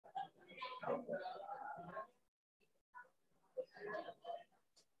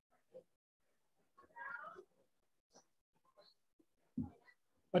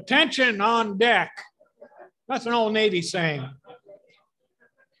Attention on deck. That's an old Navy saying.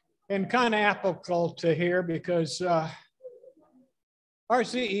 And kind of applicable to here because our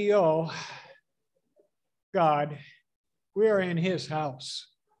CEO, God, we are in his house.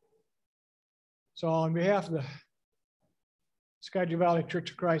 So on behalf of the Skagit Valley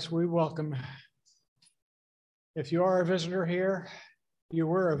Church of Christ, we welcome. If you are a visitor here, you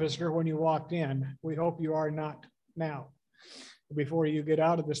were a visitor when you walked in. We hope you are not now. Before you get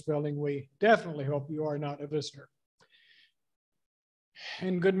out of this building, we definitely hope you are not a visitor.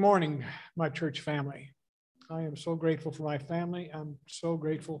 And good morning, my church family. I am so grateful for my family. I'm so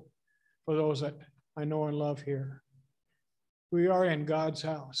grateful for those that I know and love here. We are in God's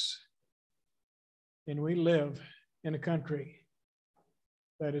house, and we live in a country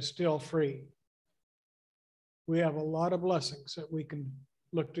that is still free. We have a lot of blessings that we can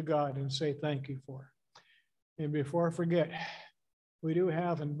look to God and say thank you for. And before I forget, we do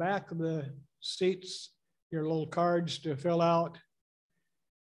have in back of the seats your little cards to fill out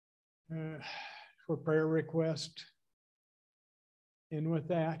for prayer request. And with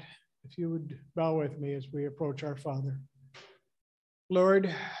that, if you would bow with me as we approach our Father.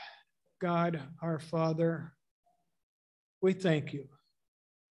 Lord God, our Father, we thank you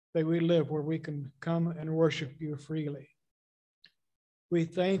that we live where we can come and worship you freely. We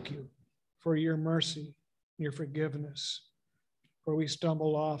thank you for your mercy and your forgiveness, for we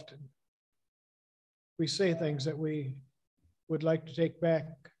stumble often. We say things that we would like to take back,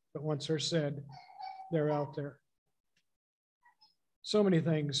 but once they're said, they're out there. So many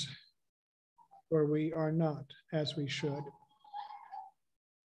things where we are not as we should.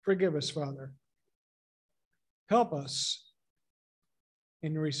 Forgive us, Father. Help us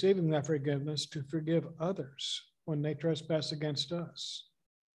in receiving that forgiveness to forgive others when they trespass against us,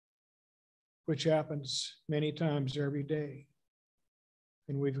 which happens many times every day.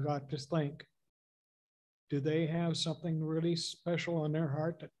 And we've got to think, do they have something really special on their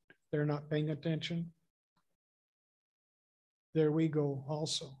heart that they're not paying attention? There we go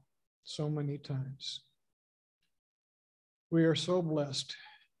also, so many times. We are so blessed,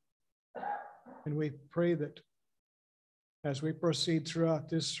 and we pray that as we proceed throughout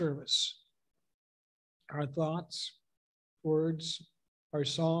this service, our thoughts, words, our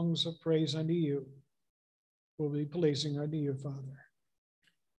songs of praise unto you will be pleasing unto you, Father.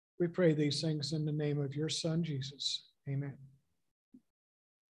 We pray these things in the name of your Son, Jesus. Amen.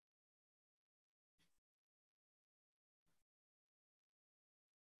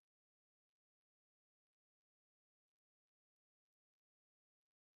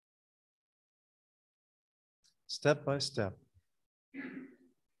 Step by step.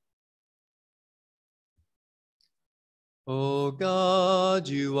 O God,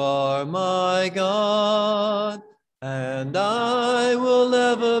 you are my God, and I will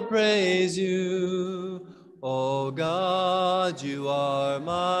ever praise you. O God, you are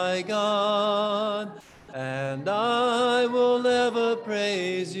my God, and I will ever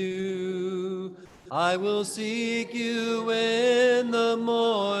praise you. I will seek you in the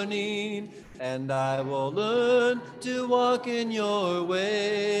morning, and I will learn to walk in your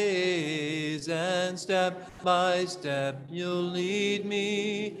ways, and step by step you'll lead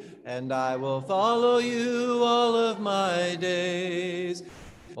me, and I will follow you all of my days.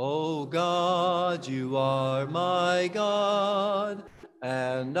 O God, you are my God,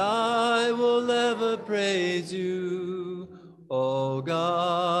 and I will ever praise you. O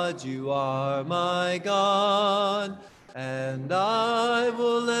God, you are my God, and I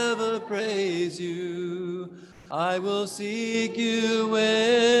will ever praise you. I will seek you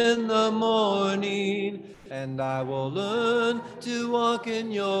in the morning, and I will learn to walk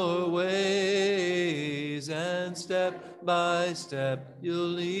in your ways, and step by step you'll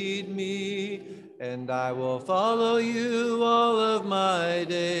lead me, and I will follow you all of my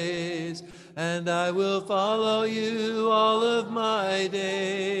days, and I will follow you all of my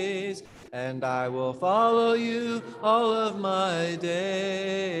days, and I will follow you all of my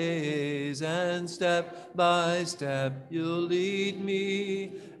days, and step by step you'll lead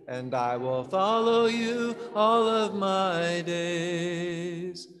me, and I will follow you all of my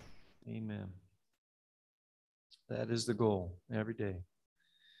days. Amen. That is the goal every day.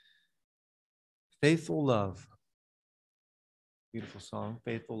 Faithful love. Beautiful song,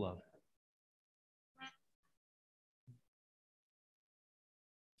 Faithful Love.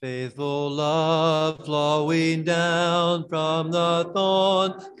 Faithful love flowing down from the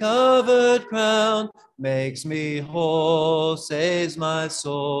thorn-covered crown makes me whole, saves my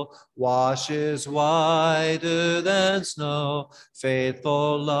soul, washes whiter than snow.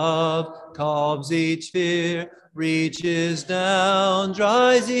 Faithful love calms each fear, reaches down,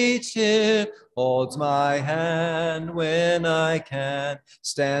 dries each tear, holds my hand when I can't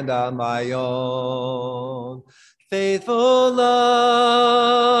stand on my own. Faithful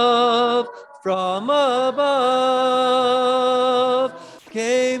love from above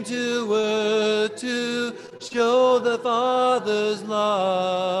came to earth to show the Father's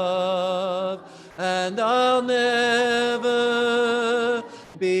love, and I'll never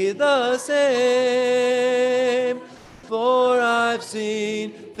be the same, for I've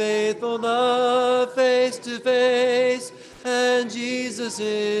seen faithful love face to face, and Jesus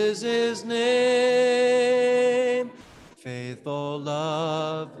is his name. Faithful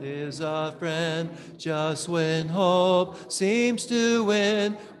love is a friend just when hope seems to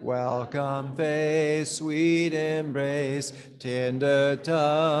win. Welcome face, sweet embrace, tender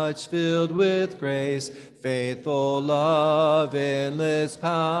touch filled with grace. Faithful love, endless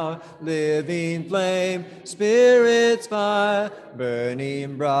power, living flame, Spirit's fire,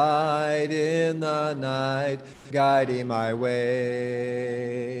 burning bright in the night, guiding my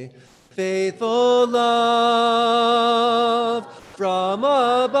way. Faithful love from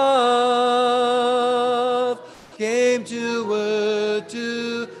above came to earth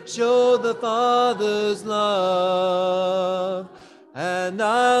to show the Father's love, and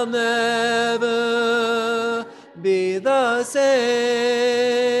I'll never be the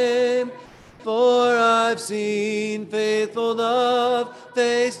same, for I've seen faithful love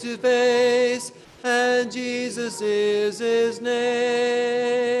face to face, and Jesus is his name.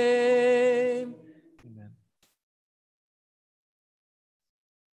 Amen.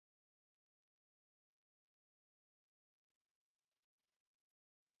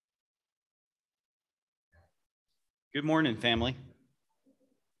 Good morning, family.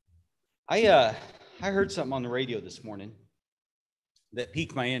 I heard something on the radio this morning that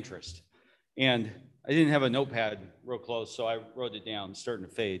piqued my interest, and I didn't have a notepad real close, so I wrote it down. It's starting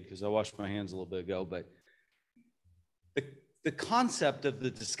to fade because I washed my hands a little bit ago. But the concept of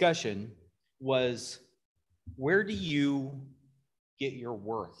the discussion was, where do you get your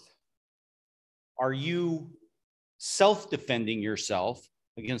worth? Are you self-defending yourself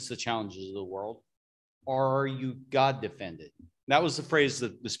against the challenges of the world, or are you God-defended? That was the phrase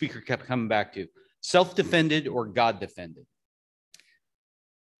that the speaker kept coming back to. Self-defended or God-defended?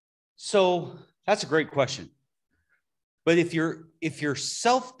 So that's a great question. But if you're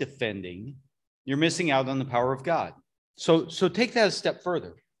self-defending, you're missing out on the power of God. So take that a step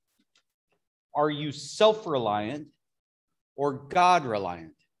further. Are you self-reliant or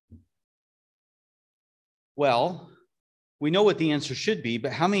God-reliant? Well, we know what the answer should be,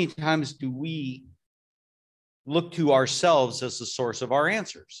 but how many times do we look to ourselves as the source of our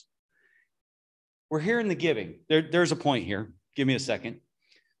answers? We're here in the giving. There's a point here. Give me a second.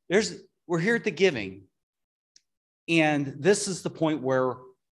 We're here at the giving. And this is the point where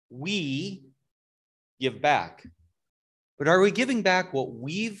we give back. But are we giving back what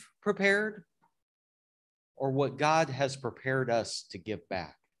we've prepared or what God has prepared us to give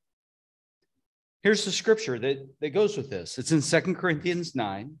back? Here's the scripture that goes with this. It's in 2 Corinthians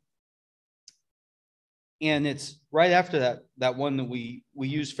 9. And it's right after that one that we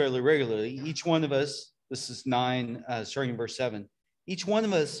use fairly regularly. Each one of us, this is 9, starting in verse 7. Each one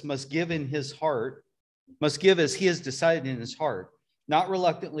of us must give in his heart, must give as he has decided in his heart, not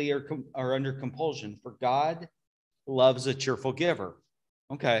reluctantly or under compulsion, for God loves a cheerful giver.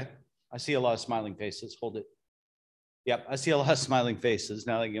 Okay, I see a lot of smiling faces. Hold it. Yep, I see a lot of smiling faces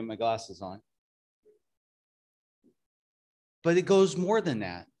now that I get my glasses on. But it goes more than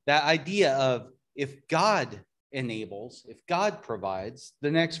that. That idea of if God enables, if God provides, the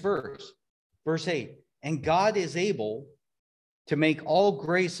next verse, verse 8, and God is able to make all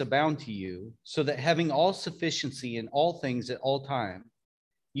grace abound to you, so that having all sufficiency in all things at all time,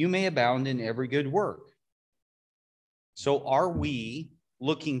 you may abound in every good work. So are we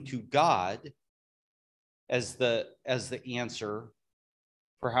looking to God as the answer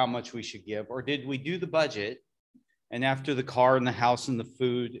for how much we should give? Or did we do the budget, and after the car and the house and the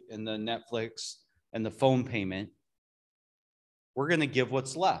food and the Netflix and the phone payment, we're going to give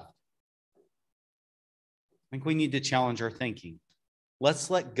what's left? I think we need to challenge our thinking. Let's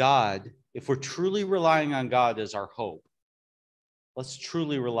let God, if we're truly relying on God as our hope, let's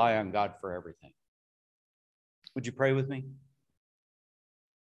truly rely on God for everything. Would you pray with me?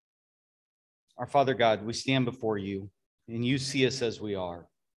 Our Father God, we stand before you, and you see us as we are.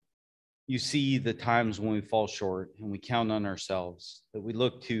 You see the times when we fall short and we count on ourselves, that we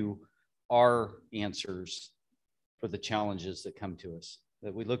look to our answers for the challenges that come to us,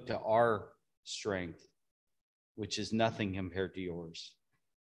 that we look to our strength, which is nothing compared to yours.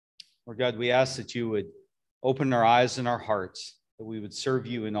 Lord God, we ask that you would open our eyes and our hearts, that we would serve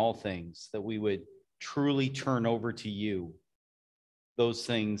you in all things, that we would truly turn over to you those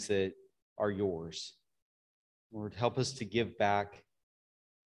things that are yours. Lord, help us to give back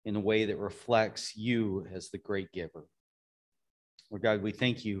in a way that reflects you as the great giver. Lord God, we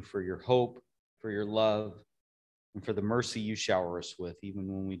thank you for your hope, for your love, and for the mercy you shower us with, even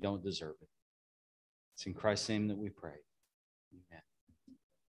when we don't deserve it. It's in Christ's name that we pray. Amen.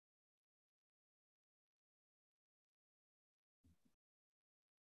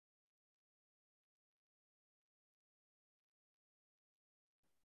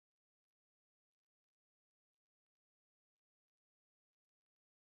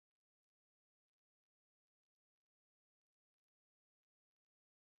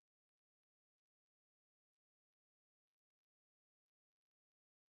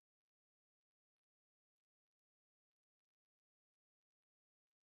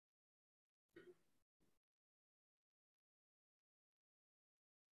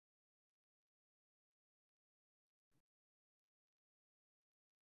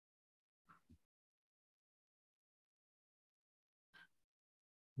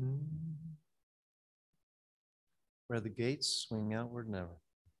 Where the gates swing outward and ever.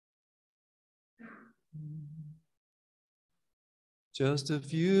 Just a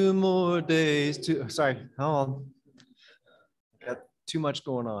few more days to, sorry, hold on. Got too much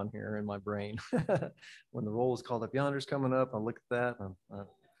going on here in my brain. When the roll is called up yonder's coming up, I'll look at that. I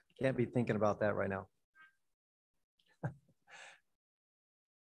can't be thinking about that right now.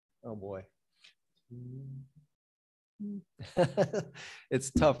 Oh boy.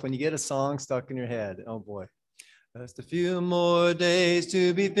 It's tough when you get a song stuck in your head. Oh boy. Just a few more days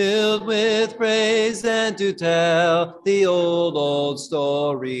to be filled with praise and to tell the old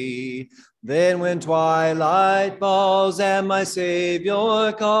story. Then when twilight falls and my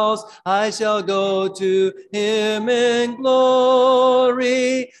Savior calls, I shall go to him in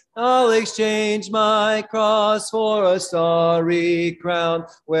glory. I'll exchange my cross for a starry crown,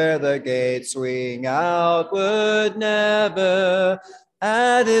 where the gates swing outward never.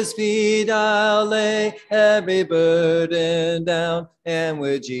 At his feet I'll lay every burden down, and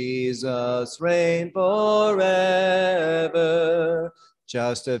with Jesus reign forever.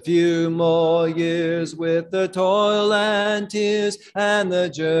 Just a few more years with the toil and tears, and the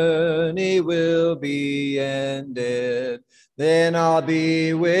journey will be ended. Then I'll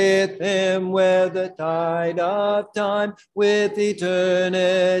be with him where the tide of time with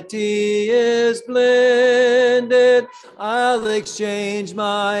eternity is blended. I'll exchange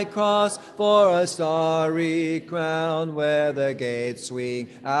my cross for a starry crown, where the gates swing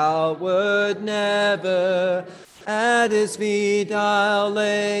outward never. At his feet I'll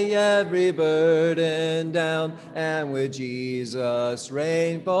lay every burden down, and with Jesus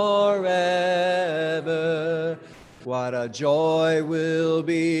reign forever. What a joy will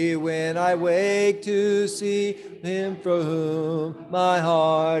be when I wake to see him for whom my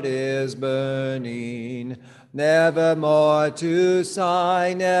heart is burning. Never more to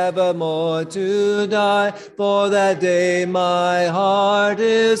sigh, never more to die, for that day my heart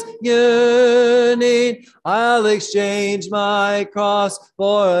is yearning. I'll exchange my cross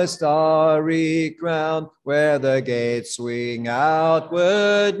for a starry crown, where the gates swing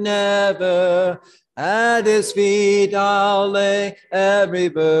outward never. At his feet I'll lay every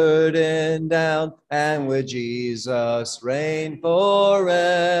burden down, and with Jesus reign forever.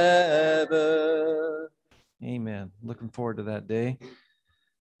 Amen. Looking forward to that day.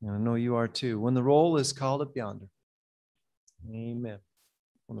 And I know you are too. When the roll is called up yonder. Amen.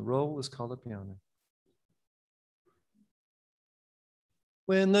 When the roll is called up yonder.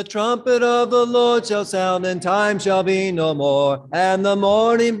 When the trumpet of the Lord shall sound, and time shall be no more, and the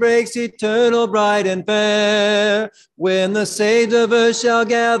morning breaks eternal, bright and fair. When the saints of earth shall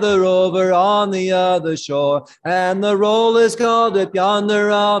gather over on the other shore, and the roll is called up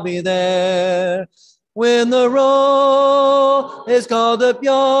yonder, I'll be there. When the roll is called up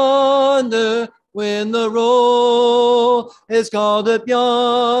yonder, when the roll is called up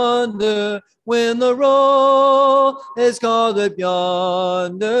yonder, when the roll is called up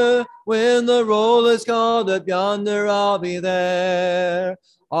yonder, when the roll is called up yonder, I'll be there.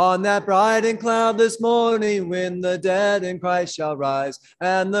 On that bright and cloudless morning, when the dead in Christ shall rise,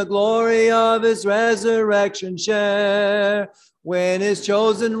 and the glory of his resurrection share. when his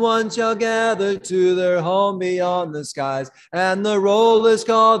chosen ones shall gather to their home beyond the skies, and the roll is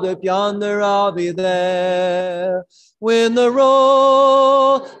called up yonder, I'll be there. When the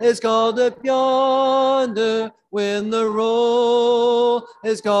roll is called up yonder, when the roll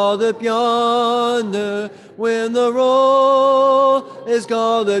is called up yonder, when the roll is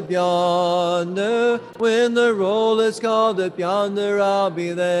called up yonder, when the roll is called up yonder, I'll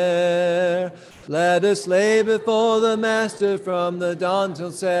be there. Let us lay before the Master from the dawn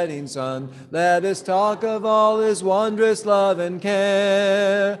till setting sun. Let us talk of all his wondrous love and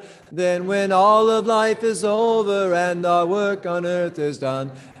care. Then when all of life is over and our work on earth is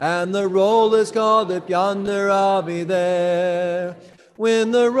done, and the roll is called up yonder, I'll be there.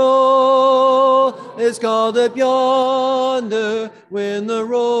 When the roll is called up yonder, when the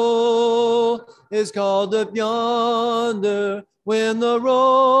roll is called up yonder, when the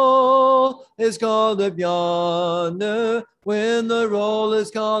roll is called up yonder, when the roll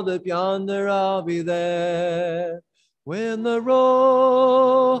is called up yonder, I'll be there. When the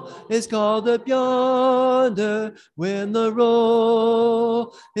roll is called up yonder, when the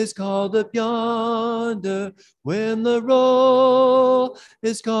roll is called up yonder, when the roll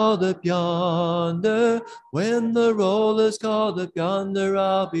is called up yonder, when the roll is called up yonder,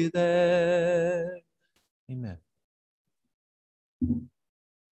 I'll be there. Amen.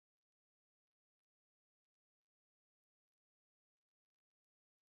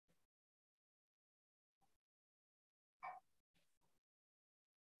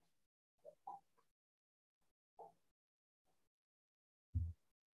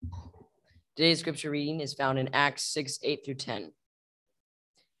 Today's scripture reading is found in Acts 6:8-10.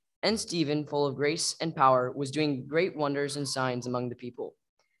 And Stephen, full of grace and power, was doing great wonders and signs among the people.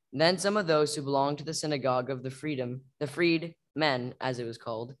 Then some of those who belonged to the synagogue of the freed men, as it was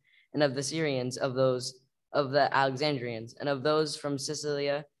called, and of the Syrians, of the Alexandrians, and of those from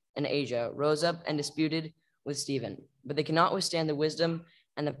Cilicia and Asia, rose up and disputed with Stephen, but they could not withstand the wisdom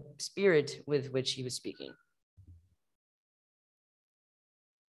and the spirit with which he was speaking.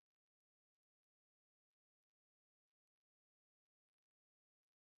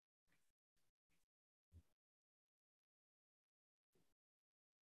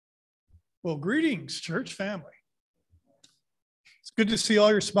 Well, greetings, church family. It's good to see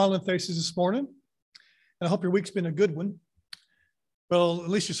all your smiling faces this morning. And I hope your week's been a good one. Well, at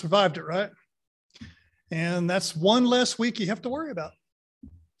least you survived it, right? And that's one less week you have to worry about.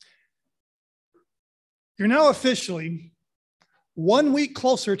 You're now officially 1 week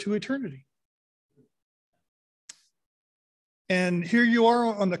closer to eternity. And here you are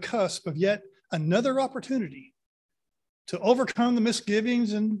on the cusp of yet another opportunity to overcome the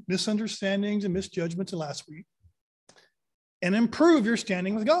misgivings and misunderstandings and misjudgments of last week and improve your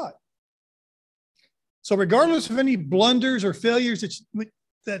standing with God. So regardless of any blunders or failures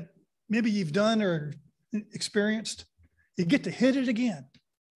that maybe you've done or experienced, you get to hit it again.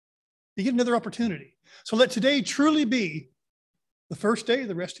 You get another opportunity. So let today truly be the first day of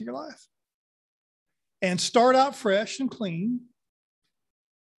the rest of your life. And start out fresh and clean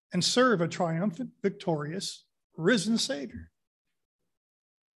and serve a triumphant, victorious, risen Savior.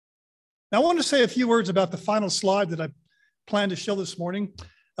 Now, I want to say a few words about the final slide that I plan to show this morning.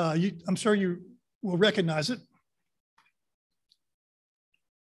 I'm sure you will recognize it.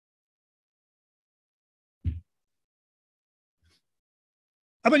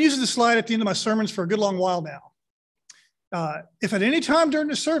 I've been using this slide at the end of my sermons for a good long while now. If at any time during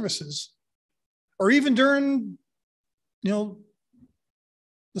the services, or even during, the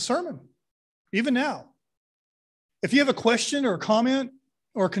sermon, even now, if you have a question or a comment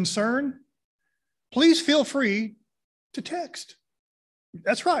or a concern, please feel free to text.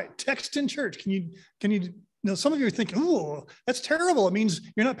 That's right, text in church. Can you some of you are thinking, oh, that's terrible. It means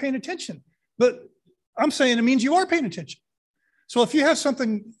you're not paying attention. But I'm saying it means you are paying attention. So if you have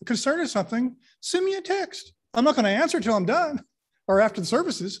something, concern or something, send me a text. I'm not going to answer till I'm done or after the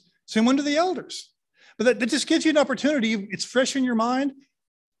services. Send one to the elders. But that just gives you an opportunity. It's fresh in your mind.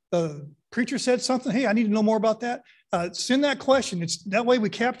 The preacher said something. Hey, I need to know more about that. Send that question. It's that way we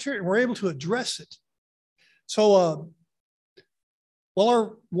capture it and we're able to address it. So while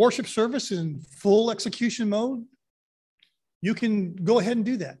our worship service is in full execution mode, you can go ahead and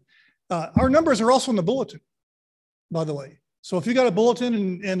do that. Our numbers are also in the bulletin, by the way. So if you got a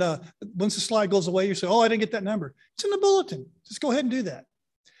bulletin and once the slide goes away, you say, oh, I didn't get that number. It's in the bulletin. Just go ahead and do that.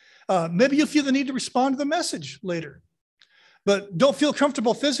 Maybe you'll feel the need to respond to the message later. But don't feel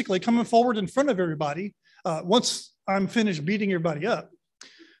comfortable physically coming forward in front of everybody once I'm finished beating everybody up.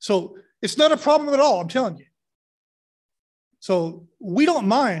 So it's not a problem at all, I'm telling you. So we don't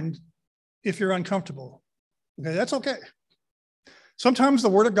mind if you're uncomfortable. Okay, that's okay. Sometimes the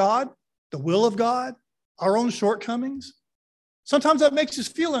word of God, the will of God, our own shortcomings, sometimes that makes us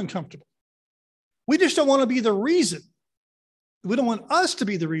feel uncomfortable. We just don't want to be the reason. We don't want us to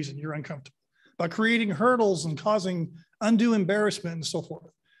be the reason you're uncomfortable by creating hurdles and causing undue embarrassment and so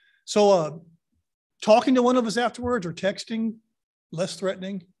forth. So talking to one of us afterwards or texting, less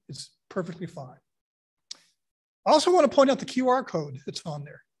threatening, it's perfectly fine. I also want to point out the QR code that's on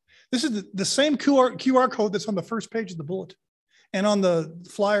there. This is the same QR code that's on the first page of the bulletin and on the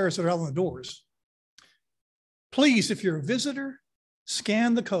flyers that are out on the doors. Please, if you're a visitor,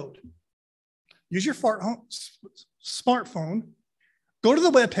 scan the code. Use your smartphone, go to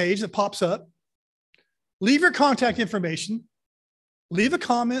the webpage that pops up, leave your contact information, leave a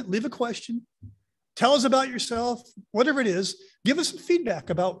comment, leave a question, tell us about yourself, whatever it is, give us some feedback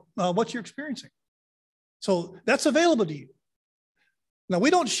about what you're experiencing. So that's available to you. Now, we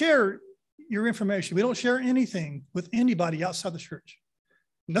don't share your information. We don't share anything with anybody outside the church.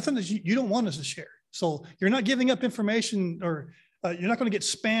 Nothing that you don't want us to share. So you're not giving up information, or you're not going to get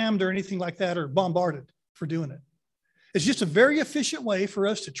spammed or anything like that or bombarded for doing it. It's just a very efficient way for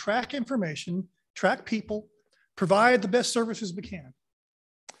us to track information, track people, provide the best services we can.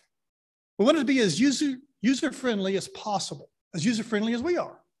 We want it to be as user-friendly as possible, as user-friendly as we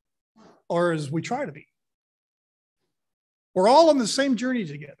are, or as we try to be. We're all on the same journey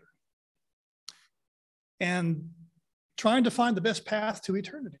together and trying to find the best path to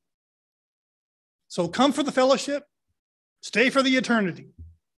eternity. So come for the fellowship, stay for the eternity.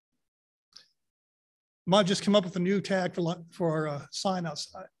 Might just come up with a new tag for our sign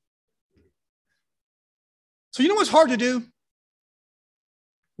outside. So you know what's hard to do?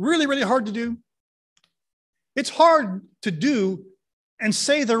 Really, really hard to do? It's hard to do and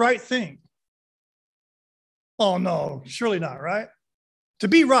say the right thing. Oh no, surely not, right? To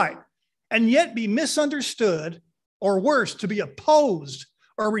be right and yet be misunderstood, or worse, to be opposed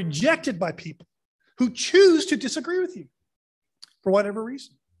or rejected by people who choose to disagree with you for whatever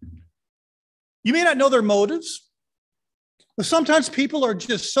reason. You may not know their motives, but sometimes people are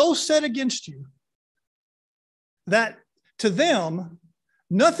just so set against you that to them,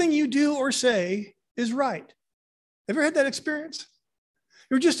 nothing you do or say is right. Ever had that experience?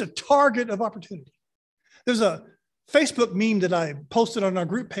 You're just a target of opportunity. There's a Facebook meme that I posted on our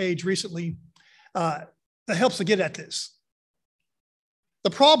group page recently that helps to get at this. The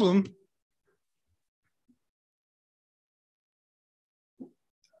problem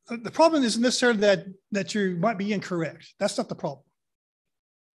isn't necessarily that you might be incorrect. That's not the problem.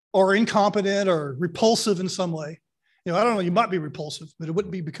 Or incompetent or repulsive in some way. You know, I don't know, you might be repulsive, but it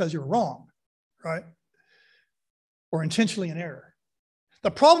wouldn't be because you're wrong, right? Or intentionally in error.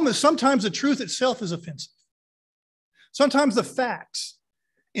 The problem is sometimes the truth itself is offensive. Sometimes the facts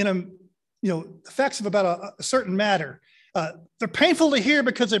the facts of about a certain matter, they're painful to hear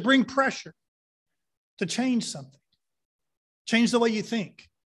because they bring pressure to change something. Change the way you think,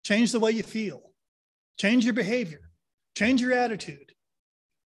 change the way you feel, change your behavior, change your attitude.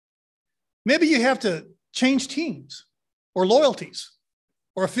 Maybe you have to change teams or loyalties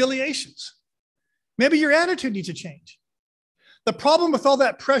or affiliations. Maybe your attitude needs to change. The problem with all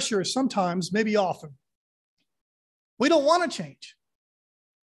that pressure is sometimes, maybe often, we don't want to change.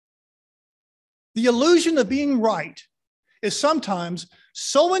 The illusion of being right is sometimes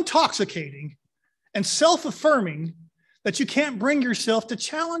so intoxicating and self-affirming that you can't bring yourself to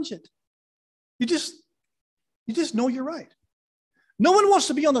challenge it. You just know you're right. No one wants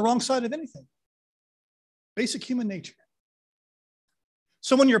to be on the wrong side of anything. Basic human nature.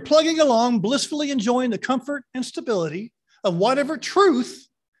 So when you're plugging along, blissfully enjoying the comfort and stability of whatever truth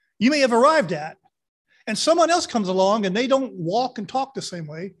you may have arrived at, and someone else comes along and they don't walk and talk the same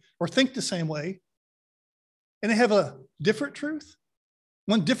way or think the same way, and they have a different truth,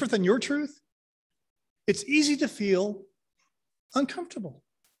 one different than your truth, it's easy to feel uncomfortable.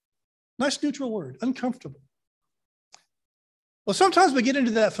 Nice neutral word, uncomfortable. Well, sometimes we get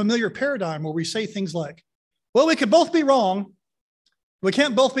into that familiar paradigm where we say things like, well, we could both be wrong. We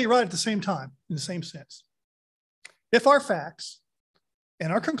can't both be right at the same time, in the same sense. If our facts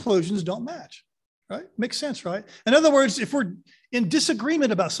and our conclusions don't match, right? Makes sense, right? In other words, if we're in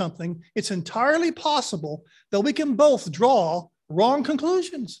disagreement about something, it's entirely possible that we can both draw wrong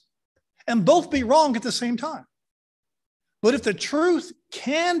conclusions and both be wrong at the same time. But if the truth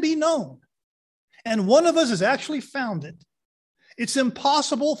can be known and one of us has actually found it, it's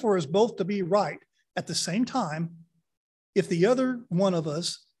impossible for us both to be right at the same time if the other one of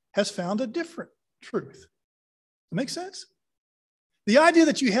us has found a different truth. That makes sense? The idea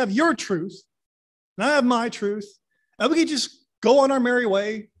that you have your truth and I have my truth, and we can just go on our merry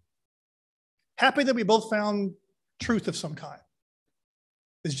way, happy that we both found truth of some kind.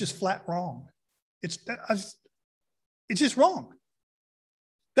 is just flat wrong. It's just wrong.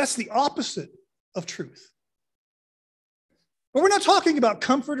 That's the opposite of truth. But we're not talking about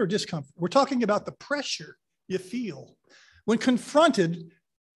comfort or discomfort. We're talking about the pressure you feel when confronted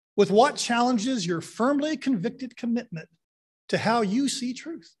with what challenges your firmly convicted commitment to how you see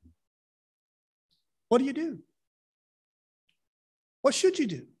truth. What do you do? What should you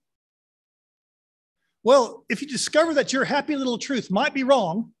do? Well, if you discover that your happy little truth might be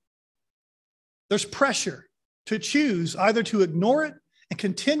wrong, there's pressure to choose either to ignore it and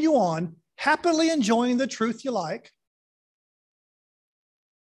continue on happily enjoying the truth you like,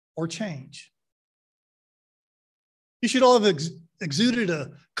 or change. You should all have exuded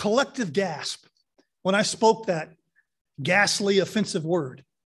a collective gasp when I spoke that ghastly, offensive word,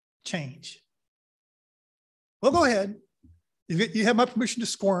 change. Well, go ahead. You have my permission to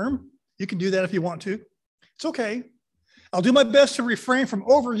squirm. You can do that if you want to. It's okay. I'll do my best to refrain from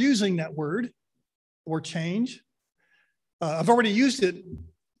overusing that word or change. I've already used it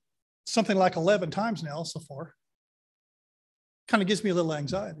something like 11 times now so far. Kind of gives me a little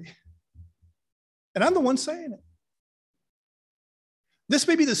anxiety. And I'm the one saying it. This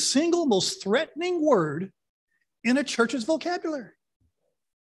may be the single most threatening word in a church's vocabulary.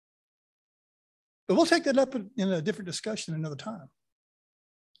 But we'll take that up in a different discussion another time.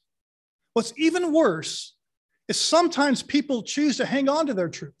 What's even worse is sometimes people choose to hang on to their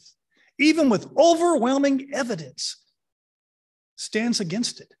truth, even with overwhelming evidence stands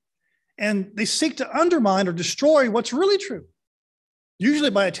against it. And they seek to undermine or destroy what's really true, usually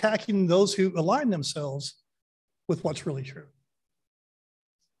by attacking those who align themselves with what's really true.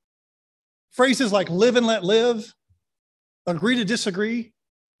 Phrases like live and let live, agree to disagree,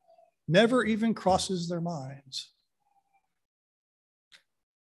 never even crosses their minds.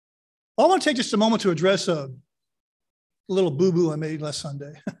 I want to take just a moment to address a little boo-boo I made last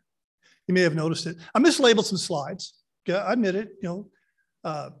Sunday. You may have noticed it. I mislabeled some slides. I admit it.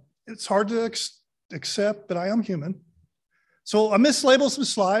 It's hard to accept, but I am human. So I mislabeled some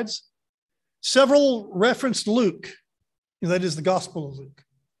slides. Several referenced Luke. That is the Gospel of Luke.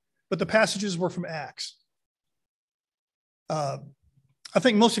 But the passages were from Acts. I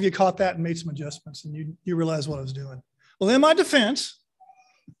think most of you caught that and made some adjustments, and you realized what I was doing. Well, in my defense,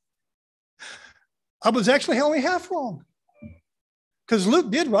 I was actually only half wrong, because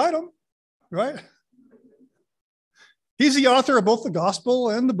Luke did write them, right? He's the author of both the Gospel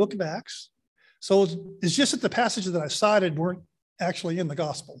and the book of Acts. So it's just that the passages that I cited weren't actually in the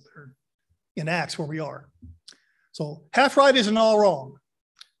Gospel. They're in Acts where we are. So half right isn't all wrong,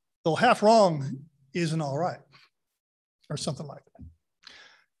 though half wrong isn't all right, or something like that.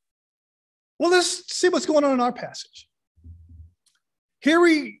 Well, let's see what's going on in our passage. Here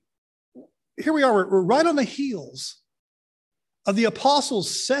we are, we're right on the heels of the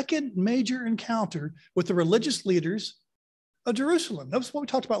apostles' second major encounter with the religious leaders of Jerusalem. That was what we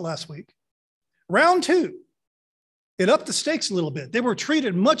talked about last week. Round two, it upped the stakes a little bit. They were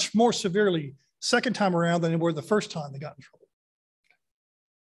treated much more severely second time around than they were the first time they got in trouble.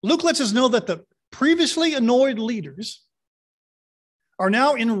 Luke lets us know that the previously annoyed leaders are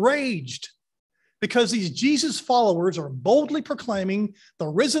now enraged because these Jesus followers are boldly proclaiming the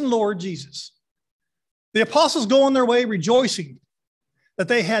risen Lord Jesus. The apostles go on their way rejoicing that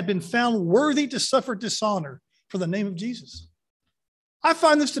they had been found worthy to suffer dishonor for the name of Jesus. I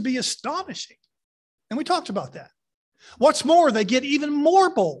find this to be astonishing, and we talked about that. What's more, they get even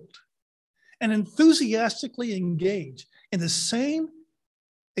more bold and enthusiastically engage in the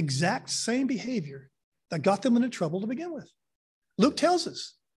exact same behavior that got them into trouble to begin with. Luke tells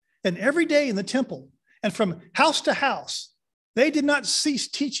us, and every day in the temple and from house to house, they did not cease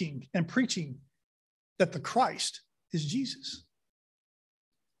teaching and preaching that the Christ is Jesus.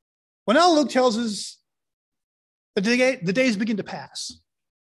 Well, now Luke tells us the days begin to pass.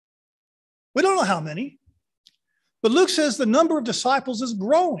 We don't know how many, but Luke says the number of disciples is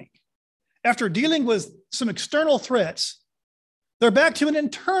growing. After dealing with some external threats, they're back to an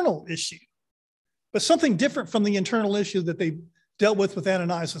internal issue, but something different from the internal issue that they dealt with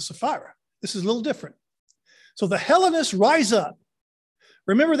Ananias and Sapphira. This is a little different. So the Hellenists rise up.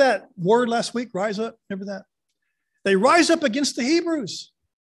 Remember that word last week, rise up? Remember that? They rise up against the Hebrews.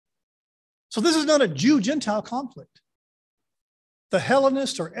 So this is not a Jew-Gentile conflict. The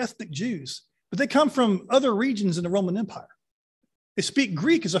Hellenists are ethnic Jews, but they come from other regions in the Roman Empire. They speak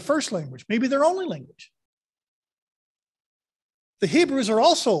Greek as a first language, maybe their only language. The Hebrews are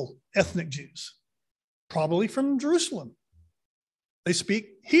also ethnic Jews, probably from Jerusalem. They speak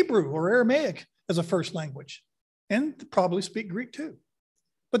Hebrew or Aramaic as a first language, and probably speak Greek too.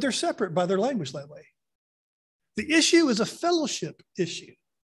 But they're separate by their language that way. The issue is a fellowship issue.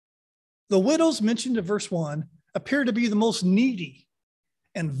 The widows mentioned in verse 1 appear to be the most needy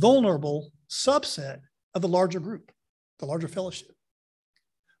and vulnerable subset of the larger group, the larger fellowship.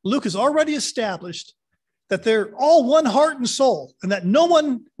 Luke has already established that they're all one heart and soul, and that no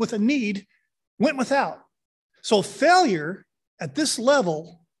one with a need went without. So failure at this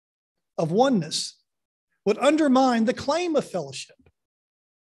level of oneness would undermine the claim of fellowship.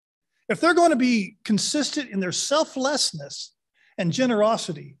 If they're going to be consistent in their selflessness and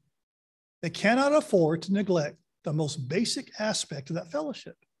generosity, they cannot afford to neglect the most basic aspect of that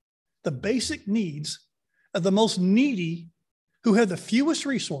fellowship, the basic needs of the most needy who have the fewest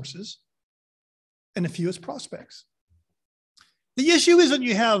resources and the fewest prospects. The issue isn't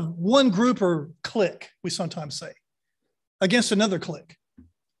you have one group or clique, we sometimes say, against another clique.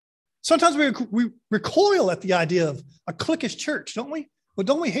 Sometimes we recoil at the idea of a cliquish church, don't we? Well,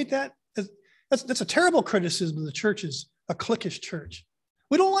 don't we hate that? That's a terrible criticism of the church as a cliquish church.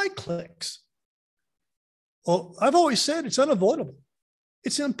 We don't like cliques. Well, I've always said it's unavoidable.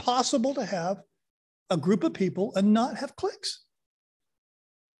 It's impossible to have a group of people and not have cliques.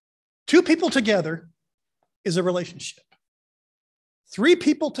 Two people together is a relationship. Three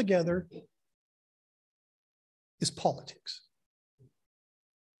people together is politics.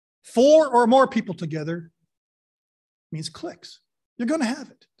 Four or more people together means cliques. You're going to have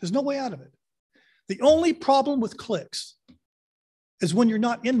it. There's no way out of it. The only problem with cliques is when you're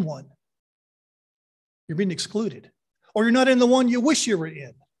not in one. You're being excluded. Or you're not in the one you wish you were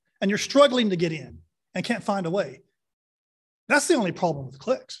in, and you're struggling to get in and can't find a way. That's the only problem with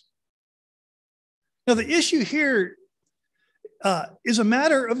cliques. Now, the issue here is a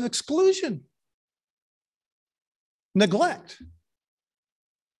matter of exclusion, neglect.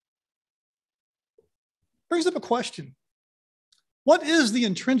 Brings up a question. What is the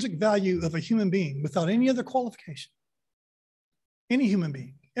intrinsic value of a human being without any other qualification? Any human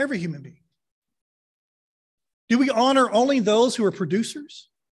being, every human being. Do we honor only those who are producers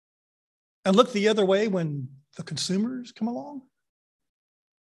and look the other way when the consumers come along?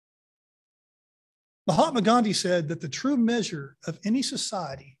 Mahatma Gandhi said that the true measure of any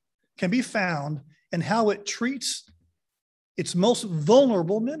society can be found in how it treats its most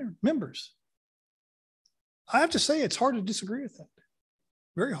vulnerable members. I have to say, it's hard to disagree with that.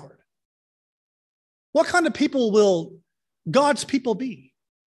 Very hard. What kind of people will God's people be?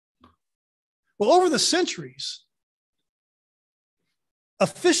 Well, over the centuries,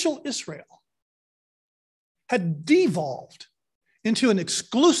 official Israel had devolved into an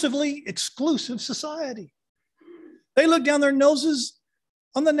exclusively exclusive society. They looked down their noses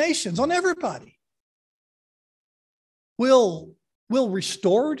on the nations, on everybody. Will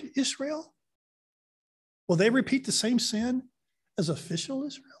restored Israel? Will they repeat the same sin as official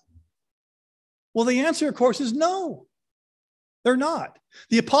Israel? Well, the answer, of course, is no. They're not.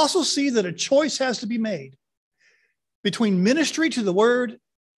 The apostles see that a choice has to be made between ministry to the word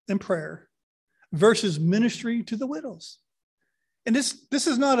and prayer versus ministry to the widows. And this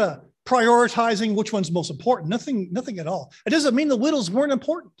is not a prioritizing which one's most important. Nothing at all. It doesn't mean the widows weren't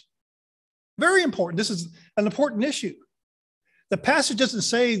important. Very important. This is an important issue. The passage doesn't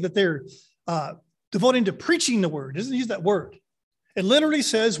say that they're devoting to preaching the word. It doesn't use that word. It literally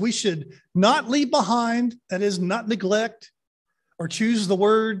says we should not leave behind, that is, not neglect or choose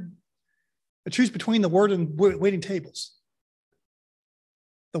between the word and waiting tables.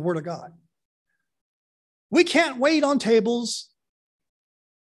 The word of God. We can't wait on tables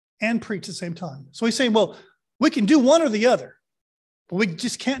and preach at the same time. So he's saying, well, we can do one or the other, but we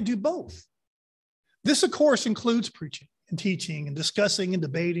just can't do both. This, of course, includes preaching and teaching and discussing and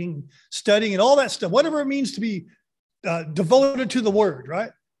debating, studying and all that stuff, whatever it means to be devoted to the word, right?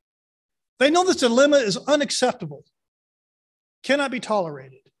 They know this dilemma is unacceptable, cannot be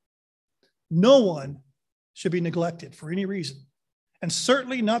tolerated. No one should be neglected for any reason, and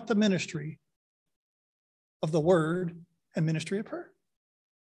certainly not the ministry of the word and ministry of prayer.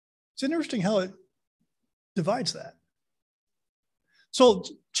 It's interesting how it divides that. So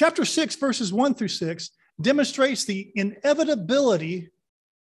chapter 6, verses 1 through 6 demonstrates the inevitability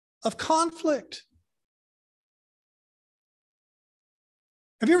of conflict.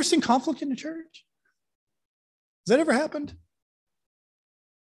 Have you ever seen conflict in the church? Has that ever happened?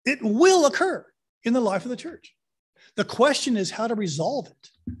 It will occur in the life of the church. The question is how to resolve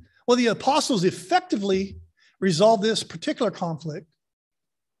it. Well, the apostles effectively resolved this particular conflict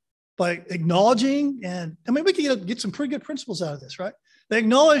by acknowledging, and I mean, we can get some pretty good principles out of this, right? They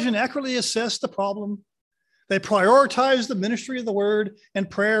acknowledge and accurately assess the problem. They prioritize the ministry of the word and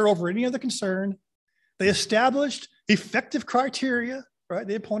prayer over any other concern. They established effective criteria, right?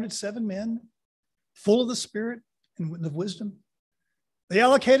 They appointed 7 men full of the Spirit and of wisdom. They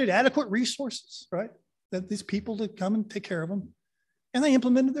allocated adequate resources, right? That these people to come and take care of them. And they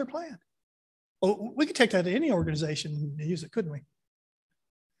implemented their plan. Well, we could take that to any organization and use it, couldn't we?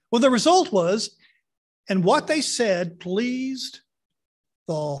 Well, the result was, and what they said pleased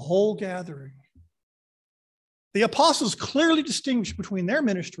the whole gathering. The apostles clearly distinguished between their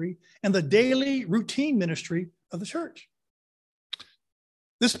ministry and the daily routine ministry of the church.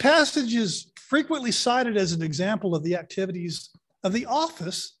 This passage is frequently cited as an example of the activities of the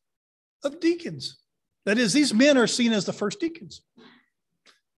office of deacons. That is, these men are seen as the first deacons.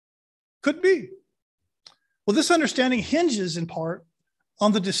 Could be. Well, this understanding hinges in part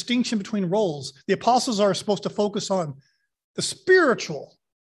on the distinction between roles. The apostles are supposed to focus on the spiritual,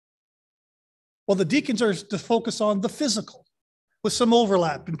 while the deacons are to focus on the physical, with some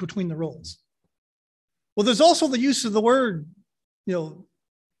overlap in between the roles. Well, there's also the use of the word, we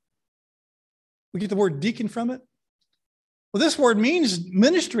get the word deacon from it. Well, this word means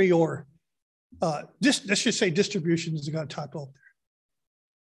ministry or let's just say distribution is got a typo there.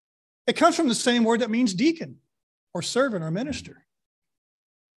 It comes from the same word that means deacon or servant or minister.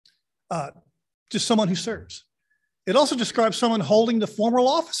 Just someone who serves. It also describes someone holding the formal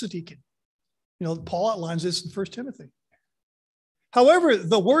office of deacon. Paul outlines this in 1 Timothy. However,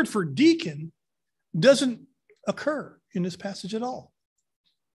 the word for deacon doesn't occur in this passage at all.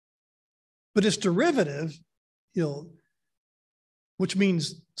 But its derivative, which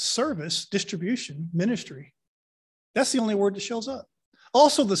means service, distribution, ministry, that's the only word that shows up.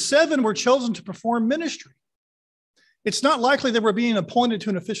 Also, the 7 were chosen to perform ministry. It's not likely they were being appointed to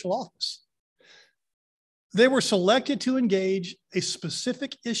an official office. They were selected to engage a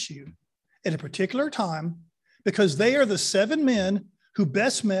specific issue at a particular time because they are the 7 men who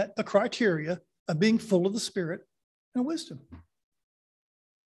best met the criteria of being full of the Spirit and wisdom.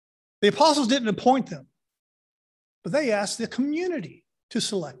 The apostles didn't appoint them, but they asked the community to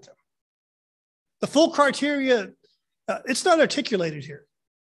select them. The full criteria, it's not articulated here,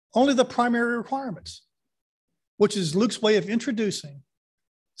 only the primary requirements, which is Luke's way of introducing.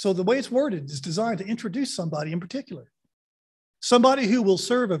 So the way it's worded is designed to introduce somebody in particular, somebody who will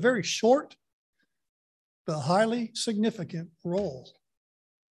serve a very short but highly significant role.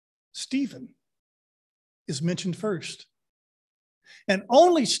 Stephen is mentioned first. And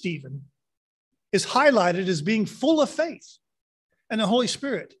only Stephen is highlighted as being full of faith and the Holy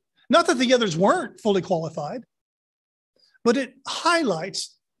Spirit. Not that the others weren't fully qualified, but it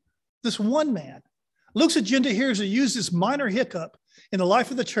highlights this one man. Luke's agenda here is to use this minor hiccup in the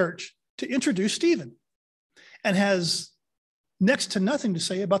life of the church to introduce Stephen, and has next to nothing to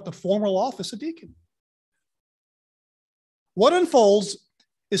say about the formal office of deacon. What unfolds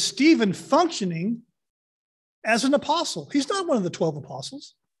is Stephen functioning as an apostle. He's not one of the 12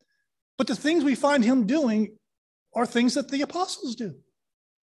 apostles, but the things we find him doing are things that the apostles do.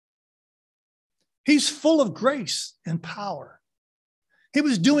 He's full of grace and power. He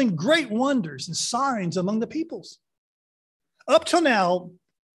was doing great wonders and signs among the peoples. Up till now,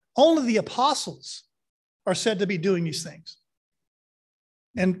 only the apostles are said to be doing these things.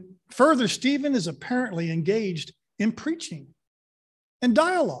 And further, Stephen is apparently engaged in preaching and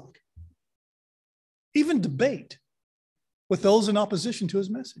dialogue, even debate with those in opposition to his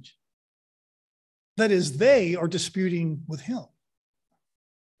message. That is, they are disputing with him.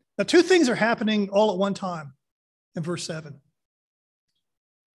 Now, 2 things are happening all at one time in verse 7.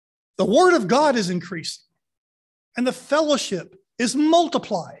 The word of God is increasing, and the fellowship is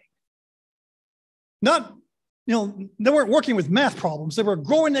multiplying. Not, they weren't working with math problems. They were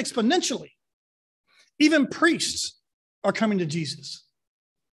growing exponentially. Even priests are coming to Jesus.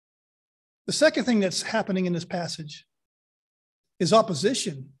 The second thing that's happening in this passage is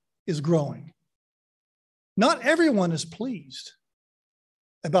opposition is growing. Not everyone is pleased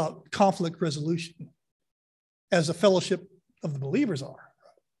about conflict resolution as the fellowship of the believers are.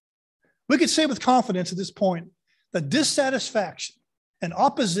 We could say with confidence at this point that dissatisfaction and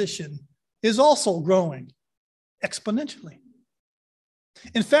opposition is also growing exponentially.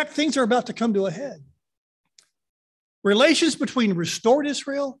 In fact, things are about to come to a head. Relations between restored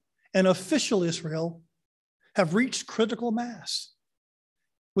Israel and official Israel have reached critical mass,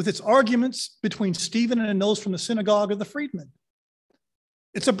 with its arguments between Stephen and those from the synagogue of the freedmen.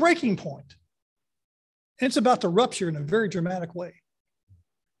 It's a breaking point, and it's about to rupture in a very dramatic way.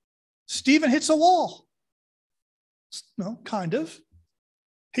 Stephen hits a wall. No, kind of.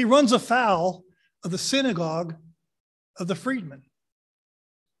 He runs afoul of the synagogue of the freedmen.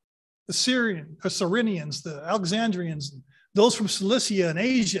 The Cyrenians, the Alexandrians, those from Cilicia and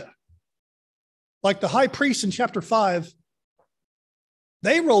Asia. Like the high priest in chapter 5,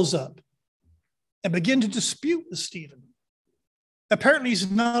 they rose up and began to dispute with Stephen. Apparently, he's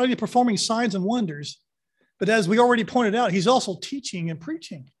not only performing signs and wonders, but as we already pointed out, he's also teaching and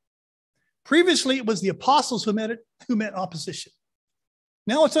preaching. Previously, it was the apostles who met opposition.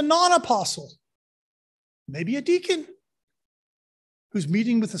 Now it's a non-apostle, maybe a deacon, who's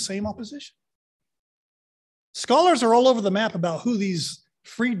meeting with the same opposition. Scholars are all over the map about who these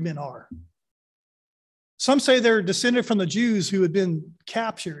freedmen are. Some say they're descended from the Jews who had been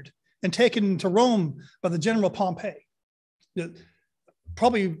captured and taken to Rome by the general Pompey,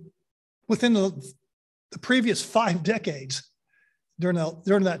 probably within the previous 5 decades during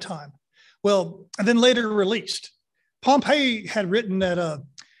that time. Well, and then later released. Pompey had written that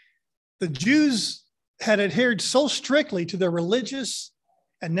the Jews had adhered so strictly to their religious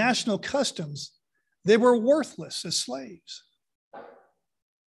and national customs, they were worthless as slaves.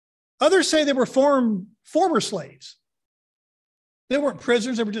 Others say they were former slaves. They weren't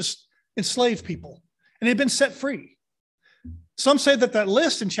prisoners, they were just enslaved people, and they'd been set free. Some say that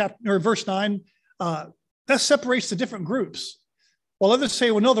list in verse 9, that separates the different groups, while others say,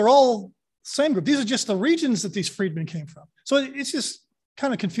 well, no, they're all the same group. These are just the regions that these freedmen came from. So it's just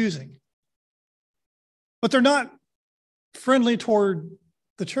kind of confusing. But they're not friendly toward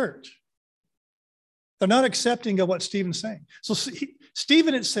the church. They're not accepting of what Stephen's saying. So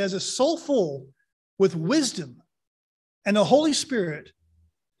Stephen, it says, is so full with wisdom and the Holy Spirit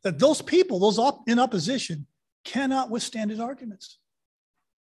that those people, those in opposition, cannot withstand his arguments.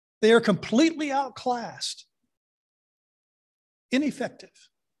 They are completely outclassed, ineffective.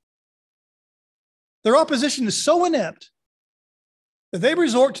 Their opposition is so inept that they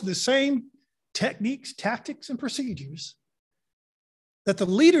resort to the same techniques, tactics, and procedures that the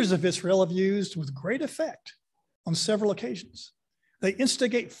leaders of Israel have used with great effect on several occasions. They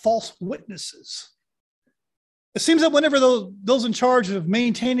instigate false witnesses. It seems that whenever those in charge of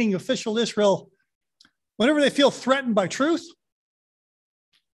maintaining official Israel, whenever they feel threatened by truth,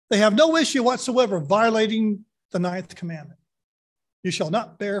 they have no issue whatsoever violating the 9th commandment. You shall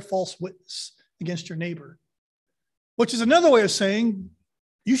not bear false witness against your neighbor, which is another way of saying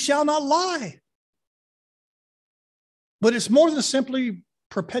you shall not lie. But it's more than simply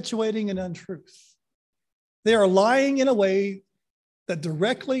perpetuating an untruth. They are lying in a way that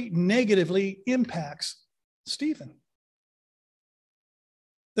directly, negatively impacts Stephen.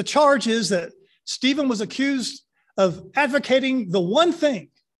 The charge is that Stephen was accused of advocating the one thing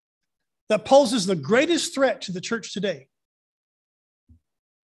that poses the greatest threat to the church today: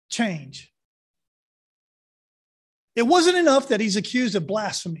 change. It wasn't enough that he's accused of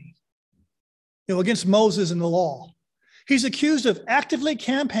blasphemy, against Moses and the law. He's accused of actively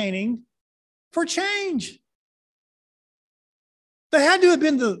campaigning for change. That had to have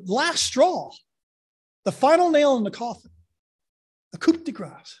been the last straw, the final nail in the coffin, the coup de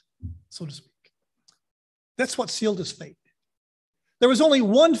grace, so to speak. That's what sealed his fate. There was only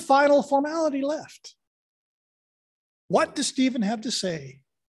one final formality left. What does Stephen have to say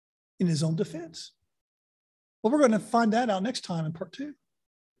in his own defense? Well, we're going to find that out next time in part 2.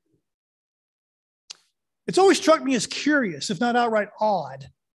 It's always struck me as curious, if not outright odd,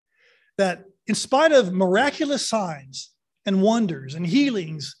 that in spite of miraculous signs and wonders and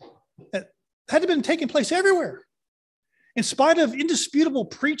healings that had been taking place everywhere, in spite of indisputable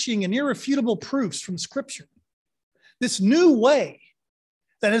preaching and irrefutable proofs from Scripture, this new way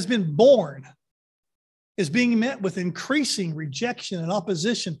that has been born is being met with increasing rejection and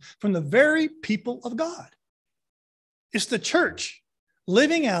opposition from the very people of God. It's the church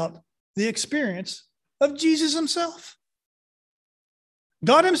living out the experience of Jesus himself.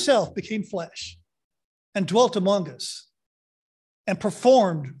 God himself became flesh and dwelt among us and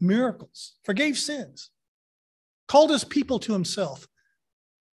performed miracles, forgave sins, called his people to himself,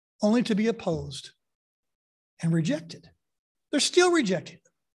 only to be opposed and rejected. They're still rejecting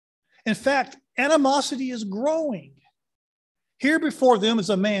them. In fact, animosity is growing. Here before them is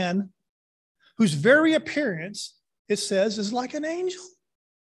a man whose very appearance, it says, is like an angel.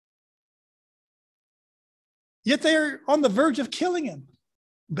 Yet they are on the verge of killing him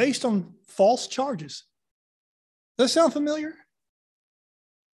based on false charges. Does that sound familiar?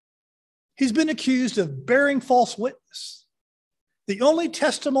 He's been accused of bearing false witness. The only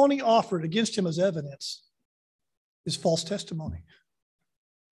testimony offered against him as evidence is false testimony.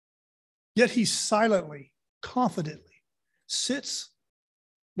 Yet he silently, confidently sits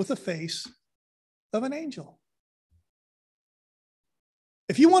with the face of an angel.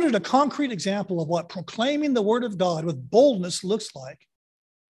 If you wanted a concrete example of what proclaiming the word of God with boldness looks like,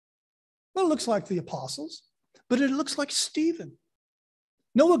 well, it looks like the apostles, but it looks like Stephen.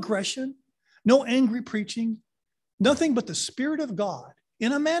 No aggression, no angry preaching, nothing but the Spirit of God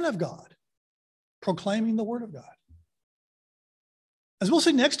in a man of God proclaiming the word of God. As we'll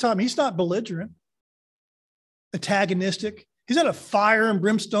see next time, he's not belligerent, antagonistic. He's not a fire and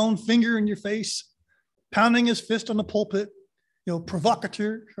brimstone, finger in your face, pounding his fist on the pulpit,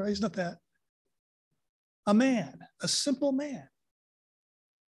 provocateur. Right? He's not that. A man, a simple man,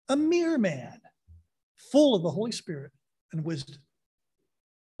 a mere man, full of the Holy Spirit and wisdom,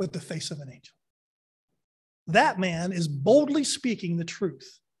 with the face of an angel. That man is boldly speaking the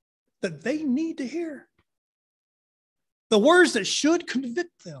truth that they need to hear. The words that should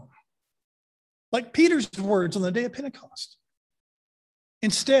convict them, like Peter's words on the day of Pentecost.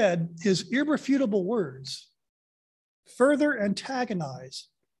 Instead, his irrefutable words further antagonize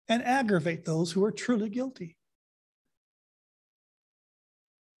and aggravate those who are truly guilty.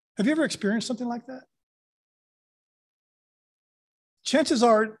 Have you ever experienced something like that? Chances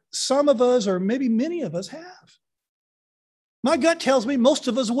are some of us, or maybe many of us, have. My gut tells me most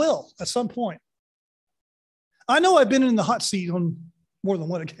of us will at some point. I know I've been in the hot seat on more than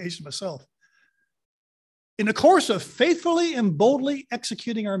one occasion myself. In the course of faithfully and boldly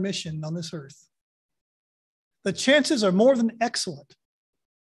executing our mission on this earth, the chances are more than excellent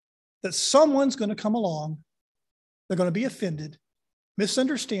that someone's going to come along, they're going to be offended,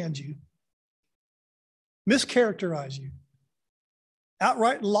 misunderstand you, mischaracterize you,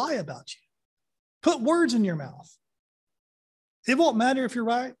 outright lie about you, put words in your mouth. It won't matter if you're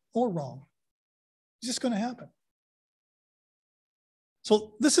right or wrong. It's just going to happen.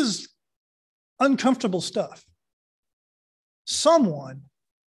 So this is uncomfortable stuff. Someone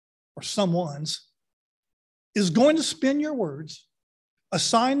or someone's is going to spin your words,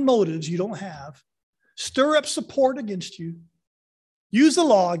 assign motives you don't have, stir up support against you, use the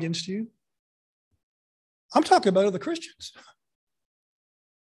law against you. I'm talking about other Christians.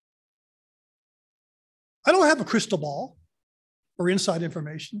 I don't have a crystal ball or inside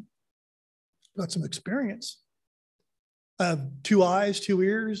information. I've got some experience. I have 2 eyes, 2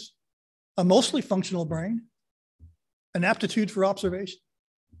 ears, a mostly functional brain, an aptitude for observation.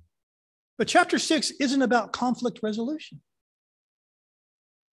 But chapter 6 isn't about conflict resolution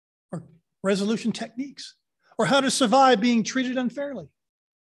or resolution techniques or how to survive being treated unfairly.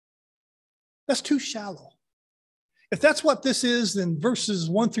 That's too shallow. If that's what this is, then verses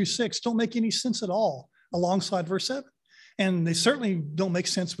 1 through 6 don't make any sense at all alongside verse 7. And they certainly don't make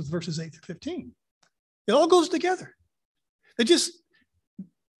sense with verses 8 through 15. It all goes together.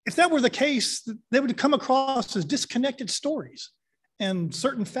 If that were the case, they would come across as disconnected stories and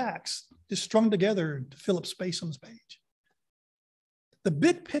certain facts just strung together to fill up space on this page. The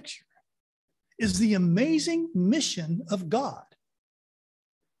big picture is the amazing mission of God,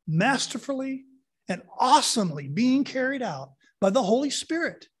 masterfully and awesomely being carried out by the Holy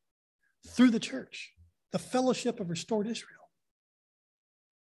Spirit through the church, the fellowship of restored Israel.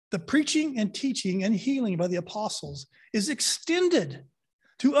 The preaching and teaching and healing by the apostles is extended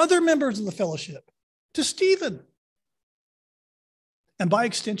to other members of the fellowship, to Stephen, and by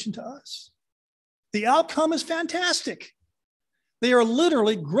extension to us. The outcome is fantastic. They are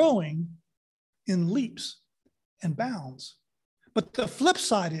literally growing in leaps and bounds. But the flip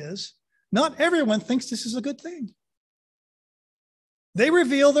side is, not everyone thinks this is a good thing. They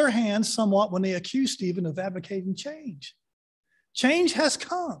reveal their hands somewhat when they accuse Stephen of advocating change. Change has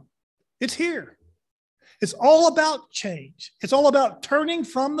come. It's here. It's all about change. It's all about turning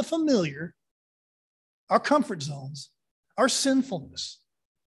from the familiar, our comfort zones, our sinfulness,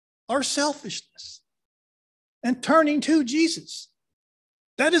 our selfishness, and turning to Jesus.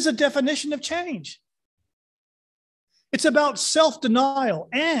 That is a definition of change. It's about self-denial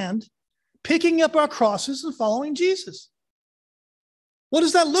and picking up our crosses and following Jesus. What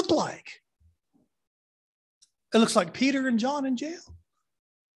does that look like? It looks like Peter and John in jail.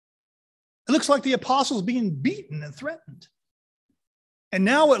 It looks like the apostles being beaten and threatened. And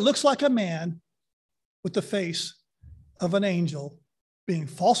now it looks like a man with the face of an angel being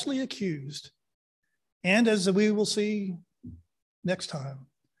falsely accused. And as we will see next time,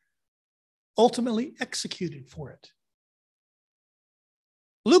 ultimately executed for it.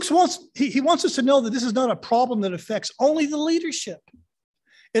 Luke wants us to know that this is not a problem that affects only the leadership.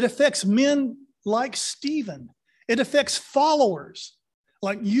 It affects men like Stephen. It affects followers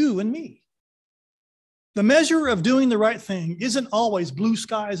like you and me. The measure of doing the right thing isn't always blue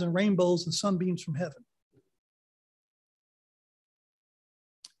skies and rainbows and sunbeams from heaven.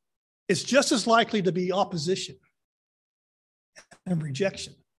 It's just as likely to be opposition and